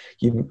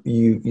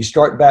you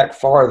start back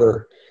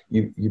farther,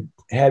 you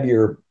have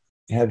your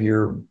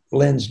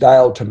lens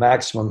dialed to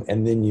maximum,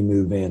 and then you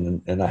move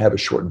in, and I have a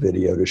short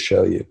video to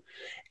show you.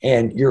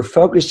 And you're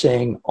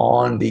focusing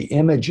on the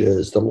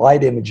images, the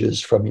light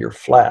images from your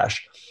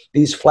flash.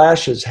 These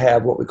flashes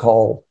have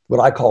what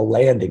I call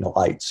landing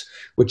lights,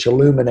 which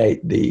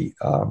illuminate the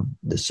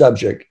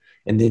subject,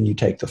 and then you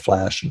take the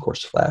flash, and of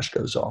course the flash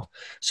goes off.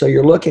 So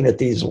you're looking at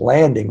these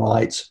landing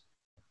lights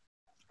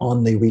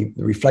on the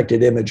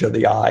reflected image of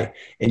the eye,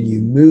 and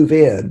you move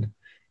in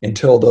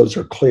until those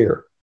are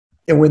clear.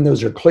 And when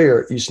those are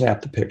clear, you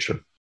snap the picture.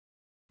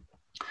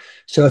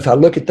 So if I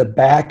look at the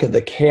back of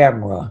the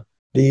camera,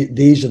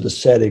 these are the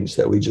settings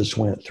that we just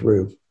went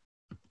through.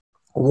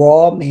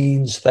 RAW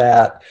means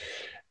that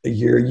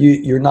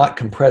you're not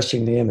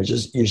compressing the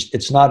images.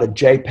 It's not a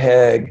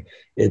JPEG.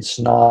 It's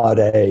not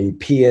a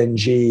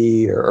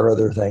PNG or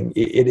other thing.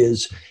 It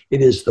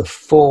is the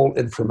full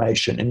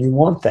information. And you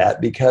want that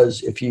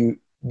because if you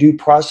do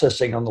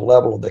processing on the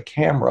level of the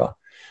camera,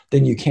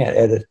 then you can't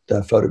edit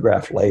the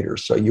photograph later.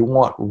 So you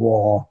want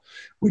RAW,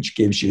 which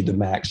gives you the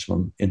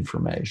maximum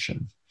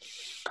information.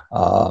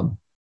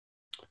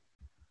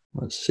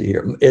 Let's see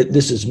here.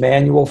 This is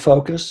manual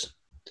focus.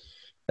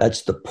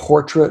 That's the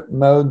portrait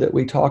mode that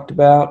we talked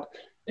about.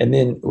 And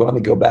then, well, let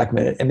me go back a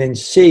minute. And then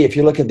C, if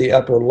you look at the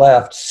upper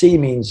left, C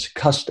means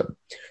custom.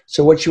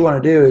 So what you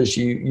want to do is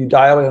you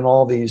dial in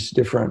all these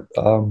different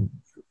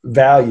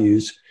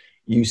values.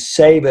 You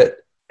save it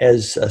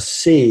as a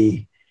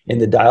C in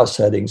the dial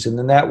settings. And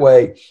then that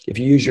way, if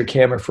you use your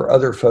camera for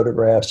other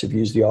photographs, if you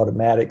use the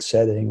automatic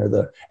setting or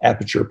the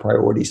aperture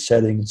priority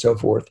setting and so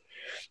forth,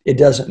 it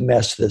doesn't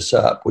mess this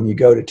up. When you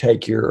go to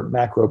take your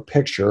macro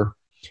picture,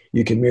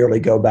 you can merely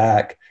go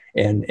back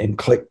and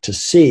click to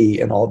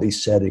see, and all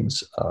these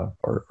settings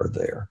are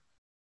there.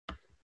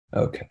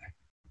 Okay,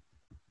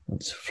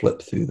 let's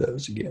flip through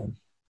those again.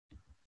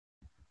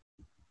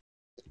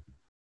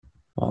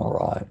 All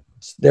right,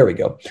 there we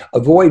go.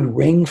 Avoid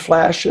ring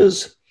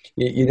flashes.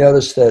 You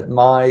notice that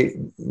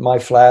my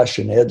flash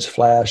and Ed's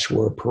flash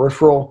were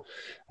peripheral.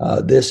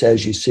 This,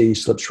 as you see,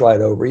 slips right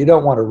over. You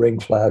don't want a ring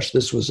flash.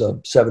 This was a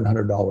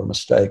 $700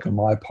 mistake on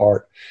my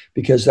part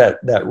because that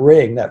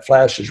ring, that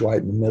flash is right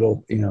in the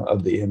middle,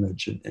 of the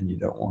image, and you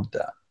don't want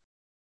that.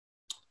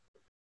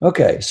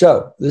 Okay,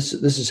 so this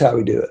is how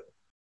we do it.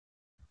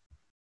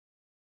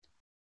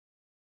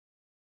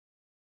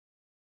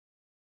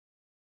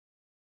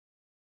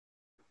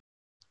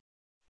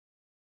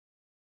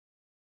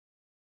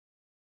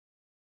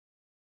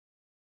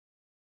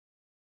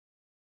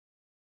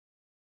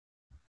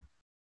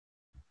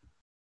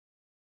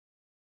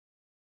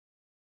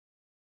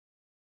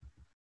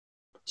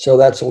 So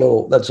that's a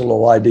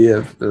little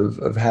idea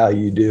of how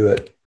you do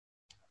it.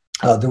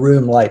 The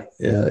room light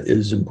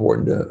is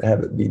important to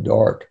have it be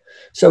dark.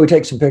 So we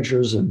take some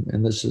pictures, and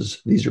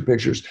these are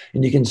pictures,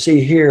 and you can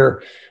see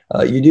here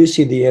you do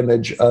see the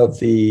image of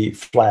the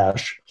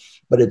flash,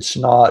 but it's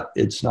not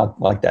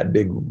like that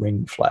big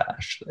ring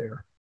flash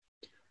there.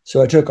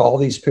 So I took all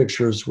these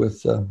pictures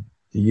with the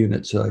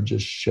units that I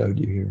just showed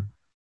you here.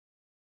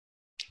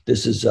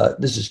 This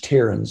is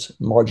Tyrion's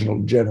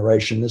marginal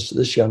generation.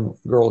 This young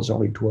girl is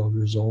only 12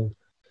 years old,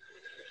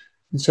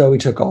 and so we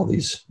took all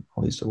these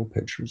little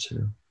pictures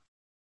here.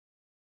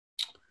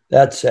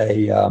 That's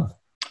a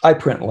eye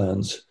print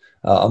lens,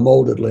 a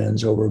molded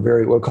lens over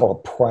what we call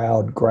a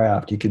proud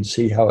graft. You can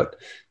see how it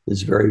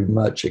is very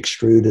much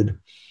extruded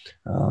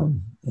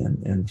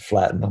and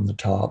flattened on the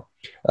top.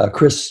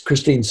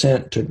 Christine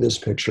Sent took this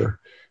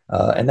picture,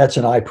 and that's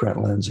an eye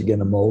print lens,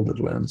 again a molded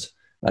lens.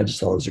 I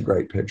just thought it was a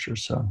great picture,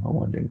 so I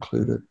wanted to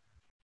include it.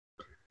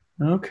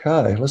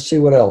 Okay, let's see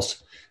what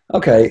else.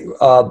 Okay,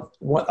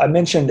 I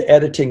mentioned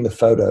editing the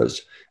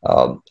photos.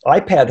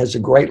 iPad has a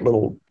great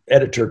little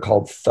editor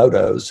called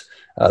Photos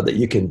that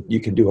you can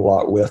do a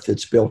lot with.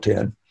 It's built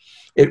in.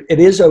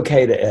 It is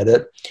okay to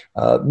edit.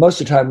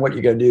 Most of the time, what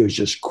you're going to do is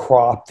just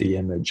crop the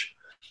image,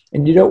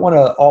 and you don't want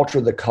to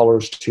alter the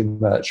colors too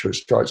much, or it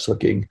starts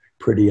looking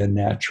pretty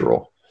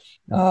unnatural.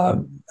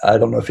 I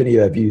don't know if any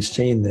of you have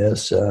seen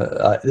this.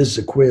 This is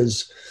a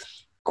quiz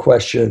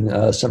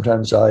question.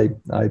 Sometimes I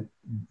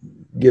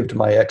give to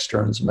my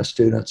externs, my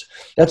students.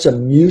 That's a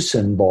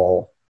mucin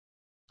ball.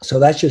 So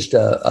that's just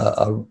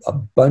a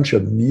bunch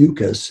of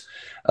mucus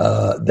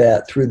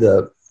that through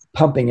the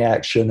pumping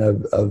action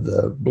of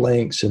the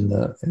blinks and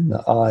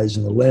the eyes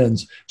and the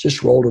lens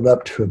just rolled it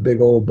up to a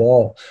big old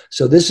ball.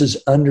 So this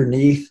is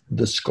underneath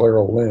the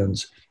scleral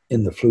lens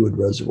in the fluid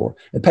reservoir.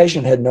 The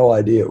patient had no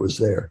idea it was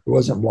there. It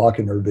wasn't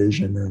blocking her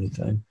vision or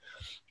anything.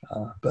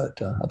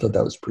 But I thought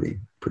that was pretty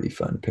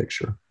fun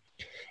picture.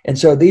 And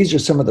so these are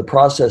some of the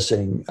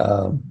processing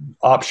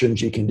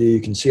options you can do.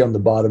 You can see on the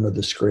bottom of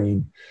the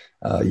screen,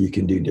 you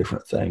can do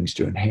different things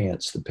to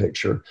enhance the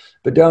picture,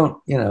 but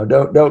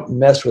don't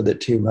mess with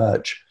it too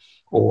much,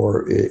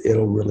 or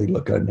it'll really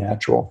look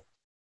unnatural.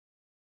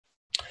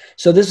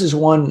 So this is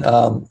one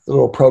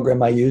little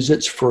program I use.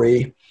 It's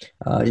free.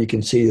 You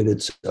can see that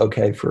it's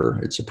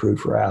it's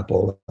approved for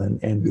Apple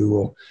and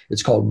Google.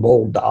 It's called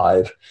Bold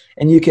Dive,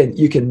 and you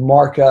can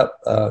mark up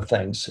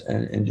things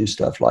and do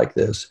stuff like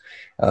this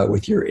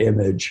with your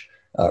image,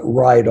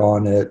 write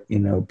on it,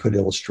 put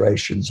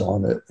illustrations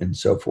on it, and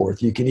so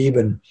forth. You can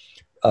even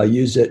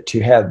use it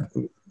to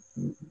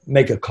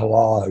make a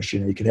collage.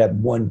 You can have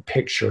one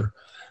picture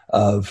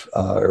of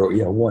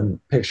one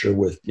picture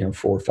with 4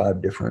 or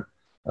 5 different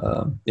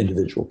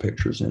individual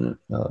pictures in it,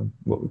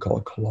 what we call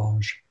a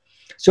collage.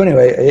 So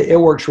anyway, it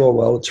works real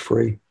well. It's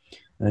free,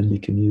 and you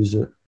can use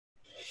it.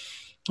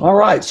 All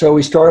right, so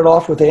we started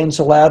off with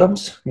Ansel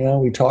Adams.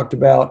 We talked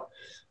about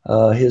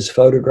his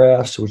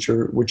photographs, which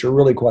are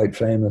really quite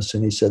famous.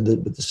 And he said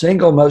that the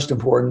single most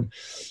important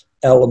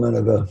element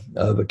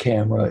of a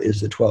camera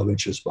is the 12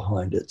 inches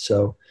behind it.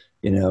 So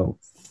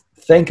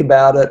think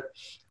about it.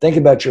 Think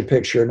about your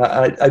picture. And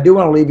I do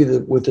want to leave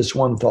you with this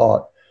one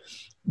thought.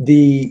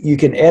 You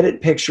can edit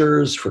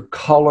pictures for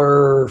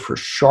color, for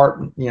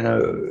sharp,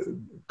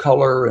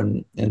 color,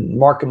 and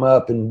mark them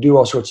up and do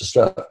all sorts of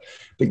stuff,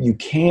 but you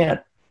can't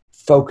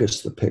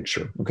focus the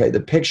picture. Okay, the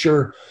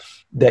picture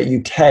that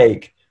you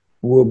take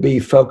will be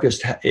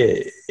focused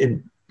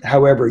in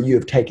however you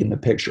have taken the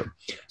picture.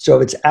 So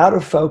if it's out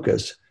of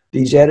focus,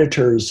 these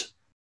editors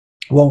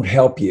won't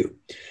help you.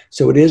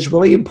 So it is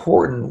really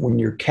important when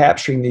you're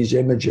capturing these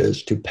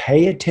images to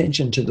pay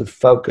attention to the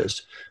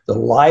focus, the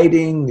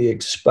lighting, the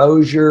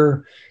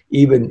exposure,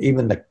 even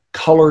the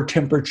color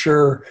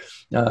temperature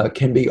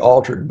can be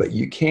altered, but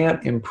you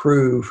can't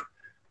improve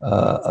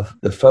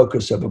the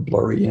focus of a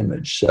blurry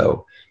image.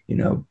 So,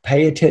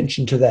 pay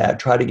attention to that.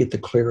 Try to get the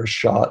clearest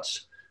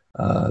shots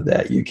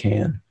that you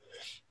can.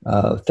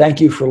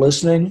 Thank you for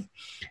listening.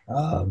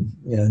 A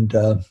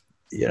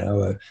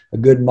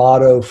good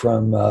motto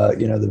from,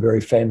 the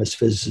very famous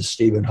physicist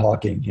Stephen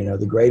Hawking,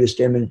 the greatest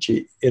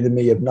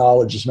enemy of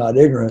knowledge is not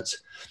ignorance,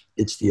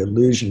 it's the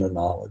illusion of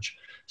knowledge.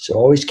 So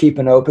always keep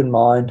an open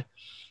mind,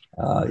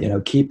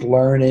 keep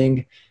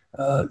learning.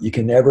 You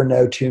can never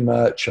know too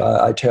much.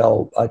 I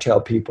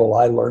tell people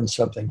I learn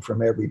something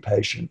from every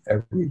patient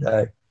every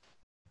day.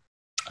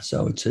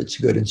 So it's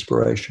a good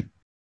inspiration.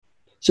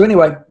 So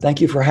anyway, thank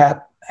you for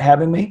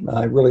having me.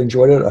 I really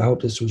enjoyed it. I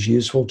hope this was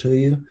useful to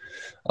you.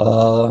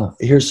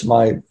 Here's some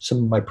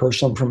of my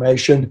personal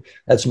information.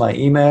 That's my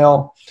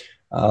email.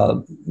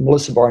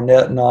 Melissa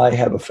Barnett and I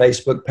have a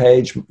Facebook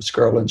page,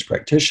 Square Lens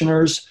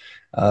Practitioners.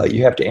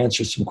 You have to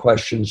answer some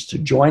questions to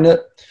join it,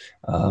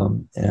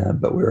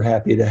 but we're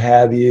happy to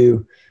have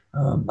you.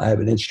 I have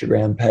an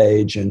Instagram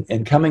page,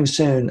 and coming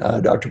soon,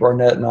 Dr.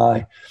 Barnett and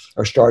I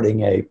are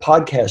starting a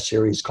podcast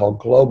series called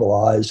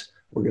Globalize.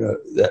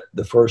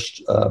 The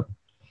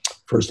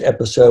first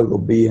episode will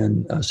be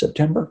in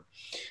September.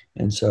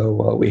 And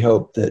so we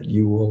hope that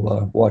you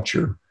will watch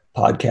your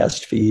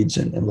podcast feeds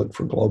and look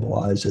for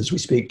Globalize as we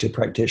speak to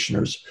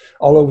practitioners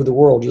all over the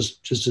world,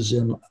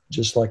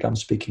 just like I'm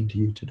speaking to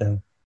you today.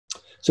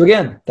 So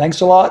again, thanks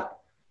a lot.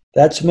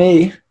 That's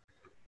me.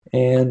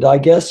 And I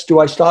guess, do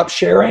I stop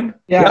sharing?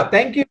 Yeah, yep.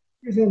 Thank you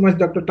so much,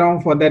 Dr. Tom,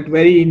 for that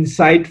very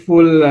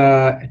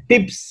insightful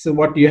tips,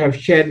 what you have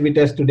shared with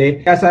us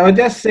today. As I was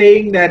just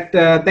saying that,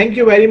 thank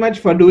you very much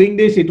for doing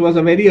this. It was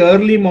a very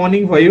early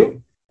morning for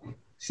you.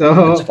 So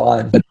that's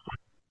fine.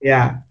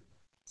 Yeah.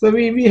 So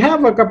we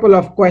have a couple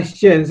of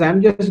questions.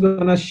 I'm just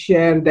going to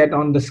share that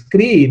on the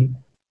screen.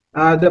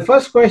 The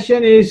first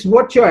question is,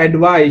 what's your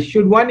advice?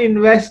 Should one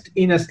invest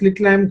in a slit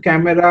lamp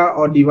camera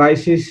or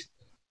devices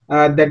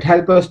that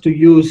help us to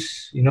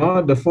use,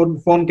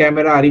 the phone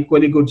camera are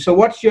equally good? So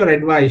what's your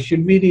advice?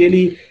 Should we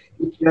really,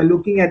 if you're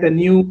looking at a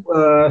new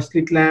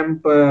slit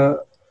lamp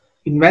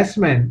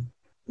investment?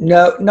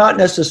 No, not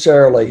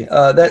necessarily.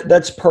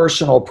 That's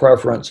personal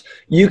preference.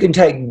 You can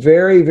take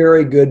very,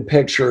 very good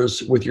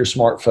pictures with your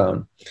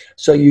smartphone.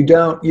 So you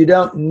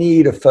don't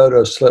need a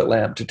photo slit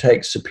lamp to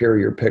take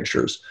superior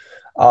pictures.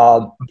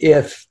 I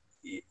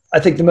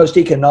think the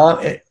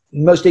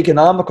most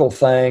economical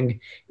thing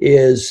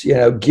is,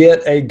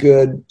 get a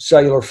good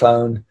cellular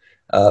phone,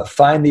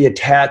 find the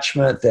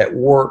attachment that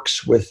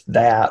works with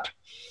that.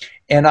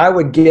 And I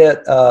would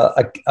get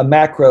a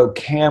macro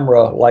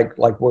camera like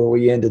where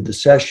we ended the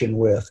session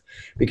with,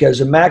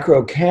 because a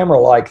macro camera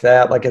like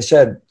that, like I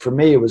said, for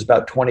me, it was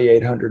about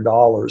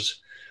 $2,800.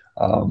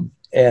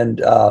 And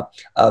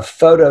a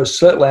photo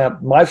slit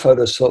lamp, my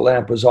photo slit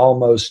lamp was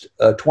almost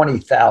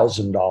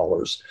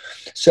 $20,000.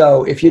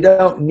 So if you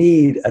don't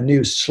need a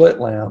new slit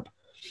lamp,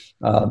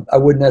 I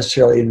wouldn't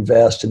necessarily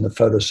invest in the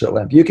photo slit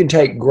lamp. You can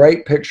take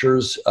great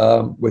pictures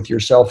with your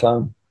cell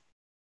phone,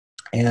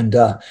 and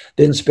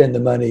then spend the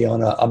money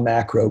on a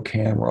macro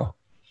camera.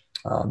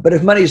 But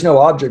if money is no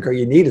object or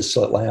you need a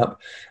slit lamp,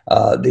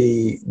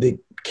 the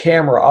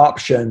camera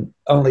option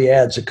only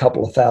adds a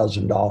couple of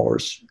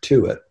 $1,000s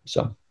to it.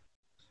 So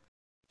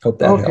hope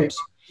that helps.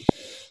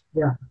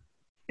 Yeah.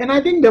 And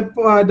I think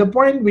the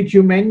point which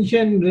you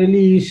mentioned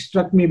really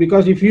struck me,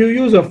 because if you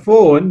use a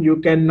phone,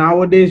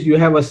 nowadays you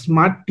have a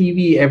smart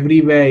TV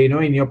everywhere,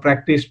 in your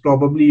practice,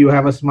 probably you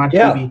have a smart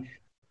TV.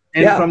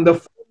 And from the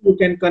phone, you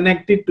can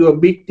connect it to a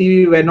big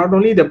TV where not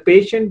only the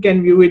patient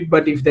can view it,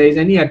 but if there is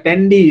any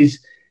attendees,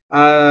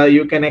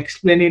 you can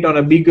explain it on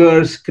a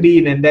bigger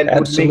screen, and that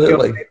would make your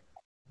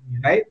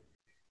right.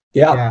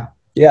 Yeah, yeah,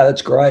 yeah,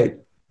 that's great.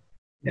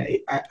 Yeah,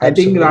 I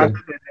think rather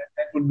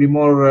that would be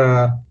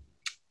more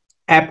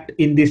apt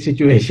in this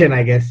situation,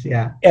 I guess.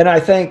 Yeah. And I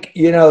think,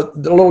 you know,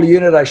 the little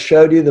unit I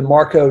showed you, the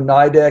Marco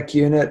Nidec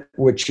unit,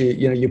 which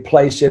you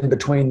place in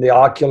between the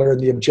ocular and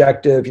the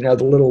objective, you know,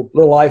 the little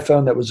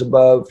iPhone that was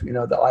above, you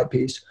know, the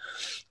eyepiece.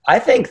 I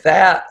think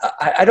that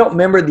I don't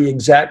remember the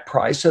exact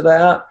price of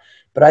that,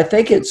 but I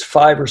think it's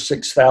 $5,000 or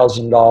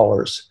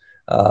 $6,000.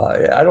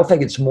 I don't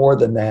think it's more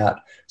than that.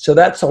 So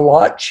that's a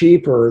lot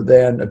cheaper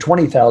than a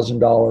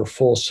 $20,000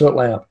 full soot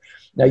lamp.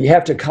 Now you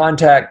have to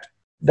contact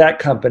that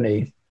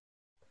company,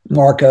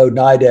 Marco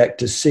Nidec,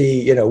 to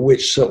see, you know,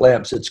 which soot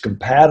lamps it's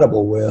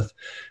compatible with.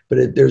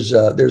 But there's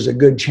a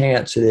good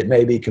chance that it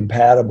may be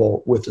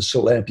compatible with the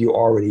soot lamp you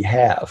already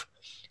have.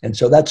 And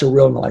so that's a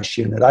real nice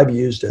unit. I've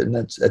used it, and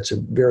that's a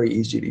very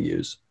easy to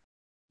use.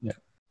 Yeah.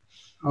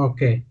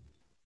 Okay.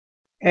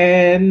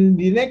 And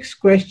the next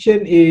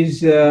question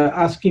is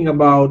asking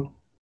about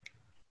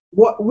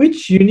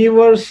which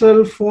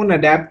universal phone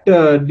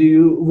adapter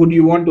would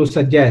you want to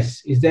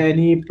suggest? Is there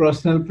any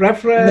personal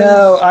preference?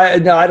 No, I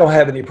don't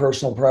have any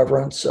personal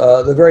preference.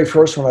 The very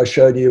first one I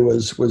showed you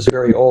was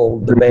very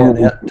old, the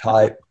bayonet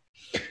type.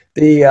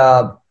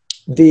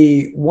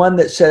 The one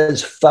that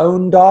says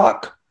phone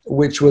dock,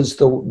 which was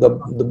the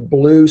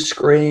blue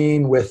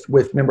screen with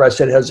remember I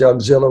said it has the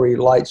auxiliary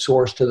light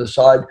source to the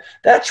side.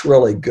 That's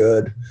really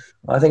good.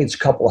 I think it's a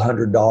couple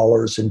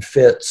 $100 and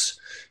fits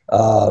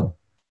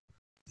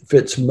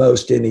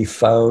most any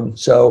phone.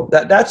 So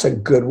that's a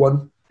good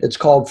one. It's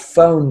called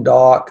Phone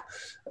Dock.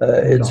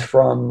 It's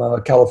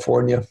from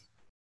California.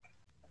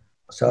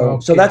 So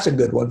that's a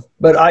good one.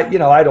 But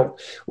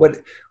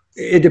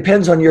it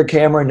depends on your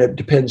camera, and it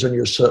depends on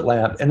your soot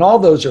lamp. And all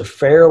those are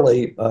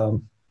fairly, a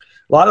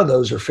lot of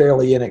those are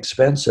fairly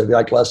inexpensive,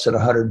 like less than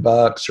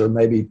 $100 or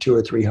maybe $200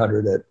 or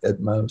 $300 at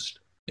most.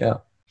 Yeah.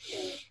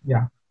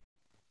 Yeah.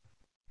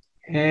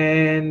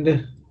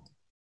 And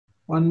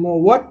one more,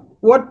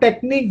 what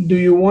technique do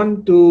you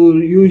want to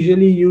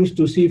usually use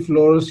to see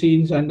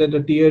fluoresceins under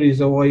the tear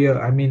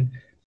reservoir? I mean,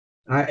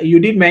 you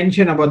did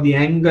mention about the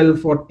angle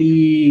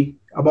 40,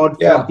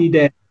 about 40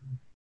 there.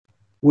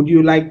 Would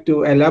you like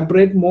to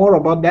elaborate more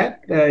about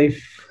that?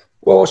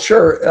 Well,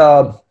 sure.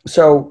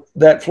 So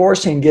that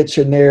fluorescein gets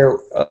in there.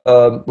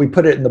 We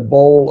put it in the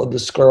bowl of the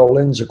scleral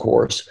lens, of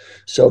course,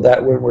 so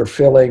that when we're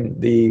filling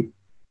the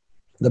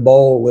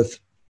bowl with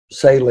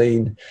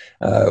saline,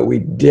 we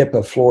dip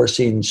a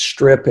fluorescein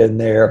strip in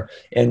there,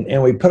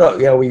 and we put up,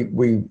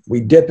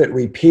 we dip it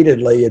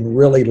repeatedly and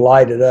really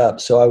light it up.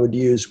 So I would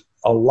use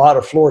a lot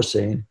of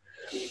fluorescein,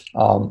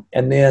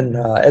 and then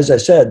as I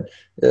said,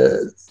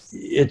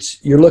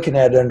 you're looking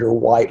at it under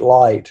white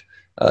light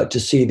to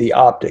see the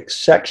optic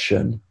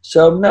section.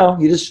 So no,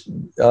 you just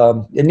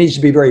it needs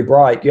to be very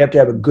bright. You have to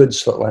have a good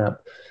slit lamp,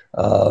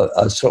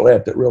 a slit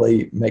lamp that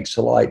really makes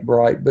the light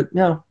bright. But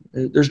no,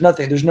 there's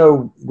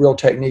no real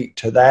technique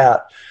to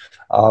that.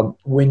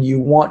 When you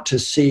want to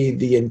see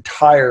the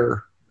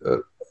entire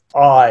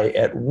eye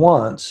at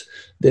once,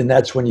 then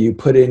that's when you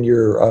put in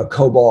your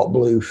cobalt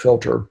blue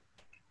filter,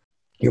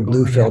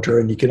 filter,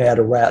 and you can add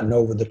a rattan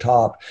over the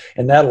top,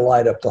 and that'll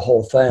light up the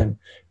whole thing.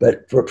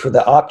 But for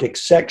the optic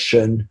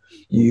section,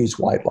 you use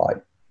white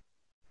light.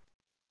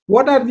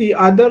 What are the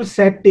other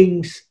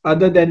settings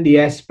other than the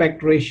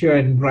aspect ratio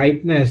and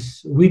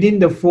brightness within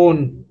the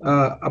phone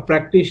a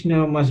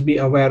practitioner must be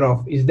aware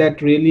of? Is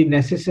that really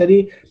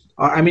necessary?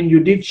 I mean, you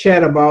did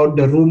share about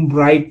the room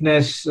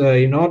brightness,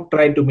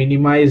 try to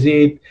minimize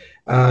it.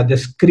 The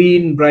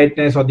screen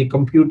brightness or the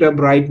computer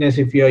brightness,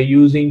 if you are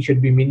using,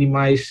 should be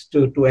minimized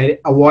to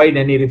avoid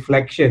any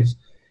reflections.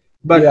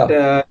 But do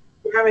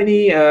you have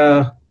any,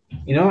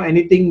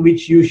 anything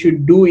which you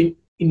should do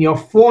in your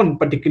phone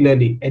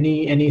particularly?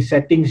 Any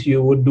settings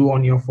you would do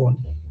on your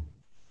phone?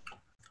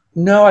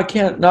 No, I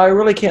can't. No, I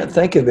really can't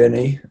think of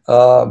any.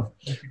 The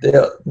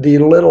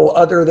little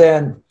other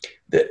than,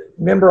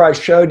 remember I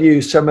showed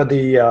you some of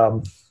the,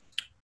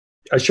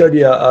 I showed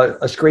you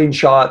a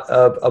screenshot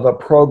of a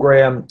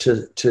program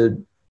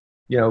to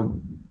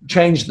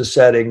change the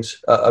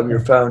settings of your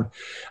phone.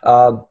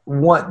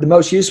 The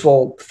most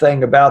useful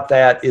thing about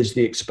that is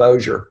the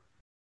exposure.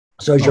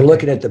 So as you're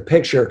looking at the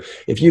picture,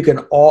 if you can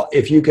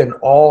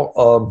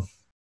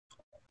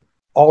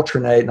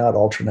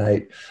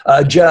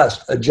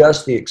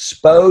adjust the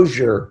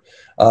exposure,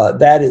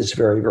 that is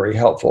very, very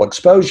helpful.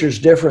 Exposure is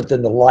different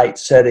than the light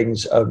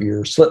settings of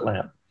your slit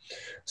lamp.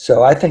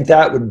 So I think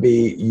that would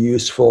be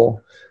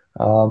useful.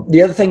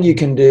 The other thing you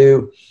can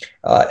do,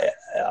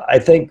 I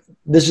think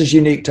this is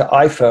unique to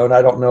iPhone.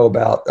 I don't know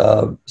about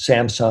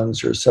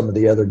Samsung's or some of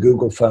the other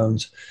Google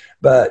phones,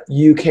 but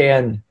you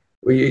can,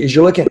 as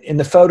you're looking in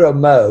the photo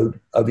mode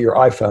of your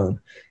iPhone,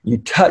 you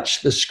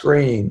touch the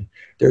screen.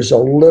 There's a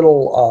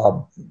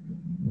little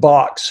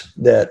box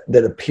that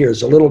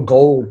appears, a little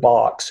gold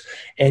box,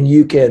 and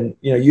you can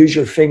use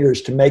your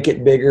fingers to make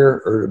it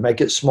bigger or to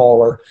make it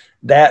smaller.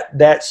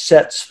 That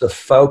sets the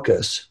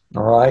focus.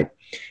 All right.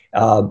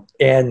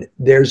 And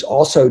there's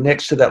also,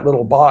 next to that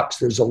little box,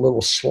 there's a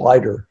little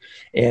slider,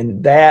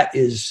 and that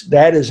is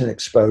an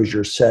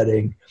exposure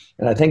setting.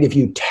 And I think if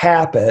you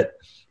tap it,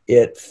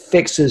 it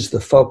fixes the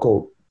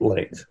focal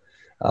length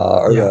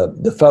or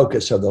the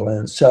focus of the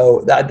lens.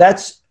 So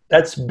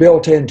that's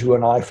built into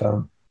an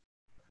iPhone.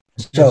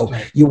 So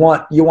you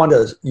want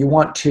to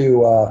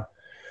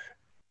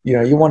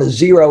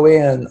zero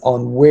in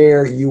on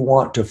where you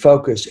want to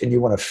focus, and you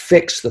want to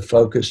fix the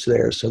focus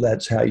there. So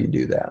that's how you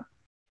do that.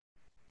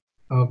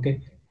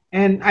 Okay.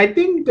 And I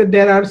think that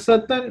there are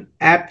certain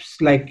apps,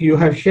 like you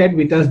have shared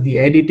with us, the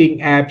editing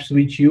apps,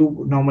 which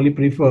you normally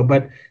prefer,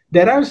 but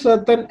there are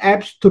certain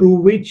apps through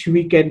which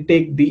we can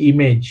take the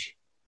image,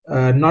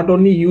 not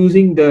only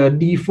using the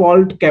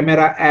default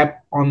camera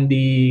app on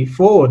the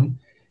phone,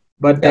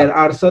 but there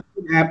are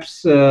certain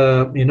apps,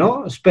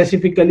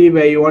 specifically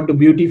where you want to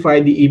beautify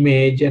the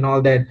image and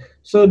all that.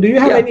 So do you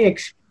have any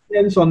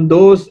experience on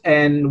those,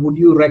 and would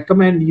you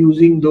recommend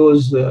using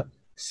those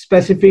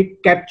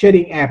specific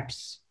capturing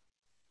apps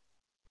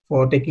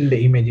for taking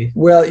the images?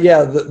 Well,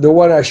 yeah, the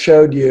one I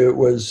showed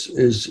you is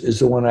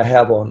the one I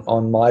have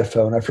on my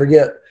phone. I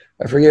forget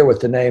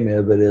what the name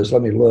of it is.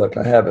 Let me look.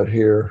 I have it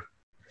here.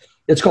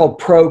 It's called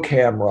Pro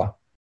Camera.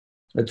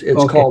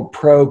 It's called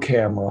Pro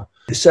Camera.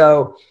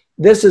 So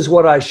this is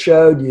what I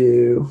showed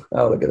you.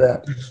 Oh, look at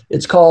that.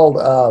 It's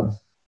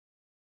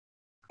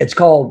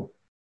called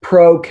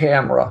Pro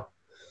Camera.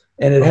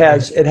 And it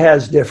has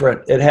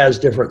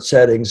different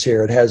settings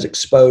here. It has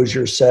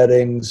exposure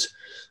settings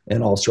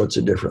and all sorts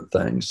of different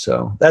things.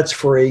 So that's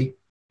free.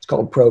 It's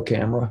called Pro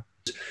Camera.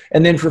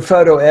 And then for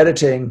photo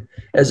editing,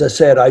 as I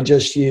said, I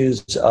just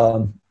use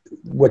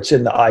what's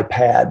in the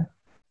iPad,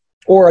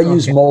 or I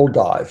use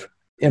Moldive,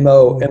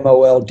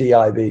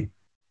 Moldiv.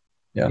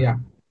 Yeah.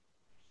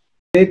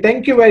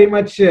 Thank you very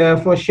much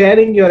for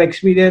sharing your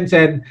experience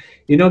and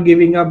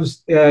giving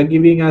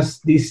us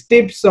these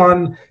tips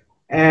on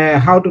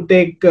how to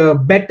take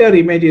better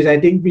images. I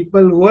think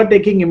people were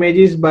taking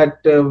images, but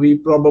we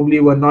probably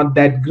were not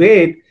that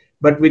great.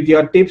 But with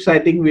your tips, I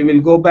think we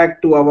will go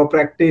back to our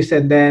practice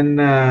and then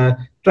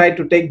try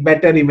to take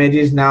better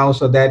images now,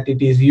 so that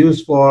it is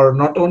used for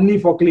not only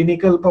for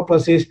clinical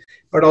purposes,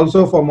 but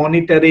also for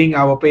monitoring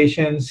our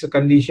patient's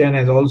condition,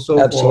 as also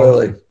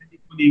for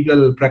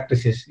legal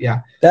practices.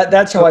 Yeah,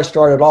 that's how I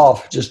started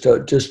off, just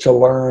to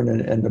learn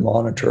and to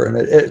monitor, and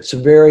it's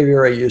very,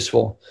 very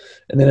useful.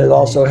 And then it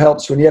also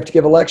helps when you have to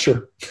give a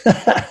lecture.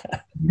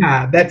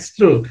 Yeah, that's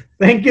true.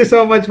 Thank you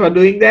so much for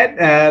doing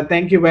that.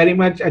 Thank you very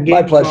much again.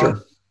 My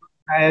pleasure.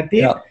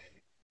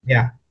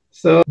 Yeah.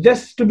 So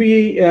just to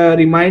be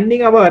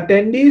reminding our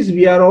attendees,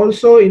 we are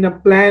also in a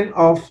plan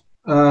of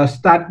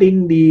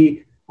starting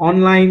the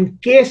online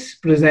case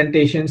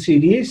presentation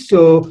series.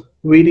 So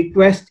we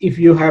request, if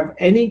you have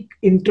any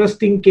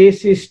interesting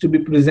cases to be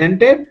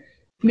presented,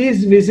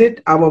 please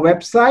visit our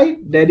website.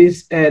 There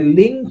is a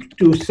link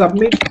to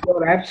submit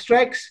your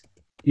abstracts.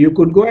 You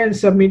could go and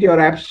submit your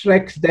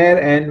abstracts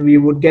there, and we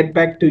would get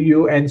back to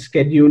you and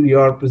schedule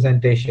your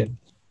presentation.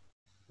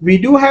 We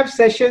do have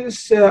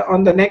sessions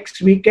on the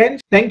next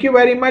weekend. Thank you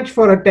very much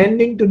for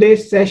attending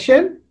today's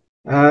session.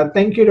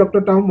 Thank you,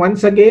 Dr. Tom,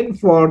 once again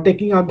for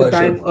taking out the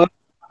time early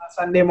on a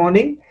Sunday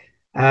morning.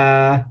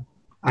 I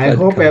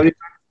hope everyone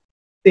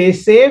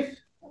stays safe.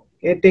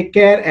 Okay, take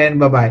care, and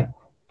bye-bye.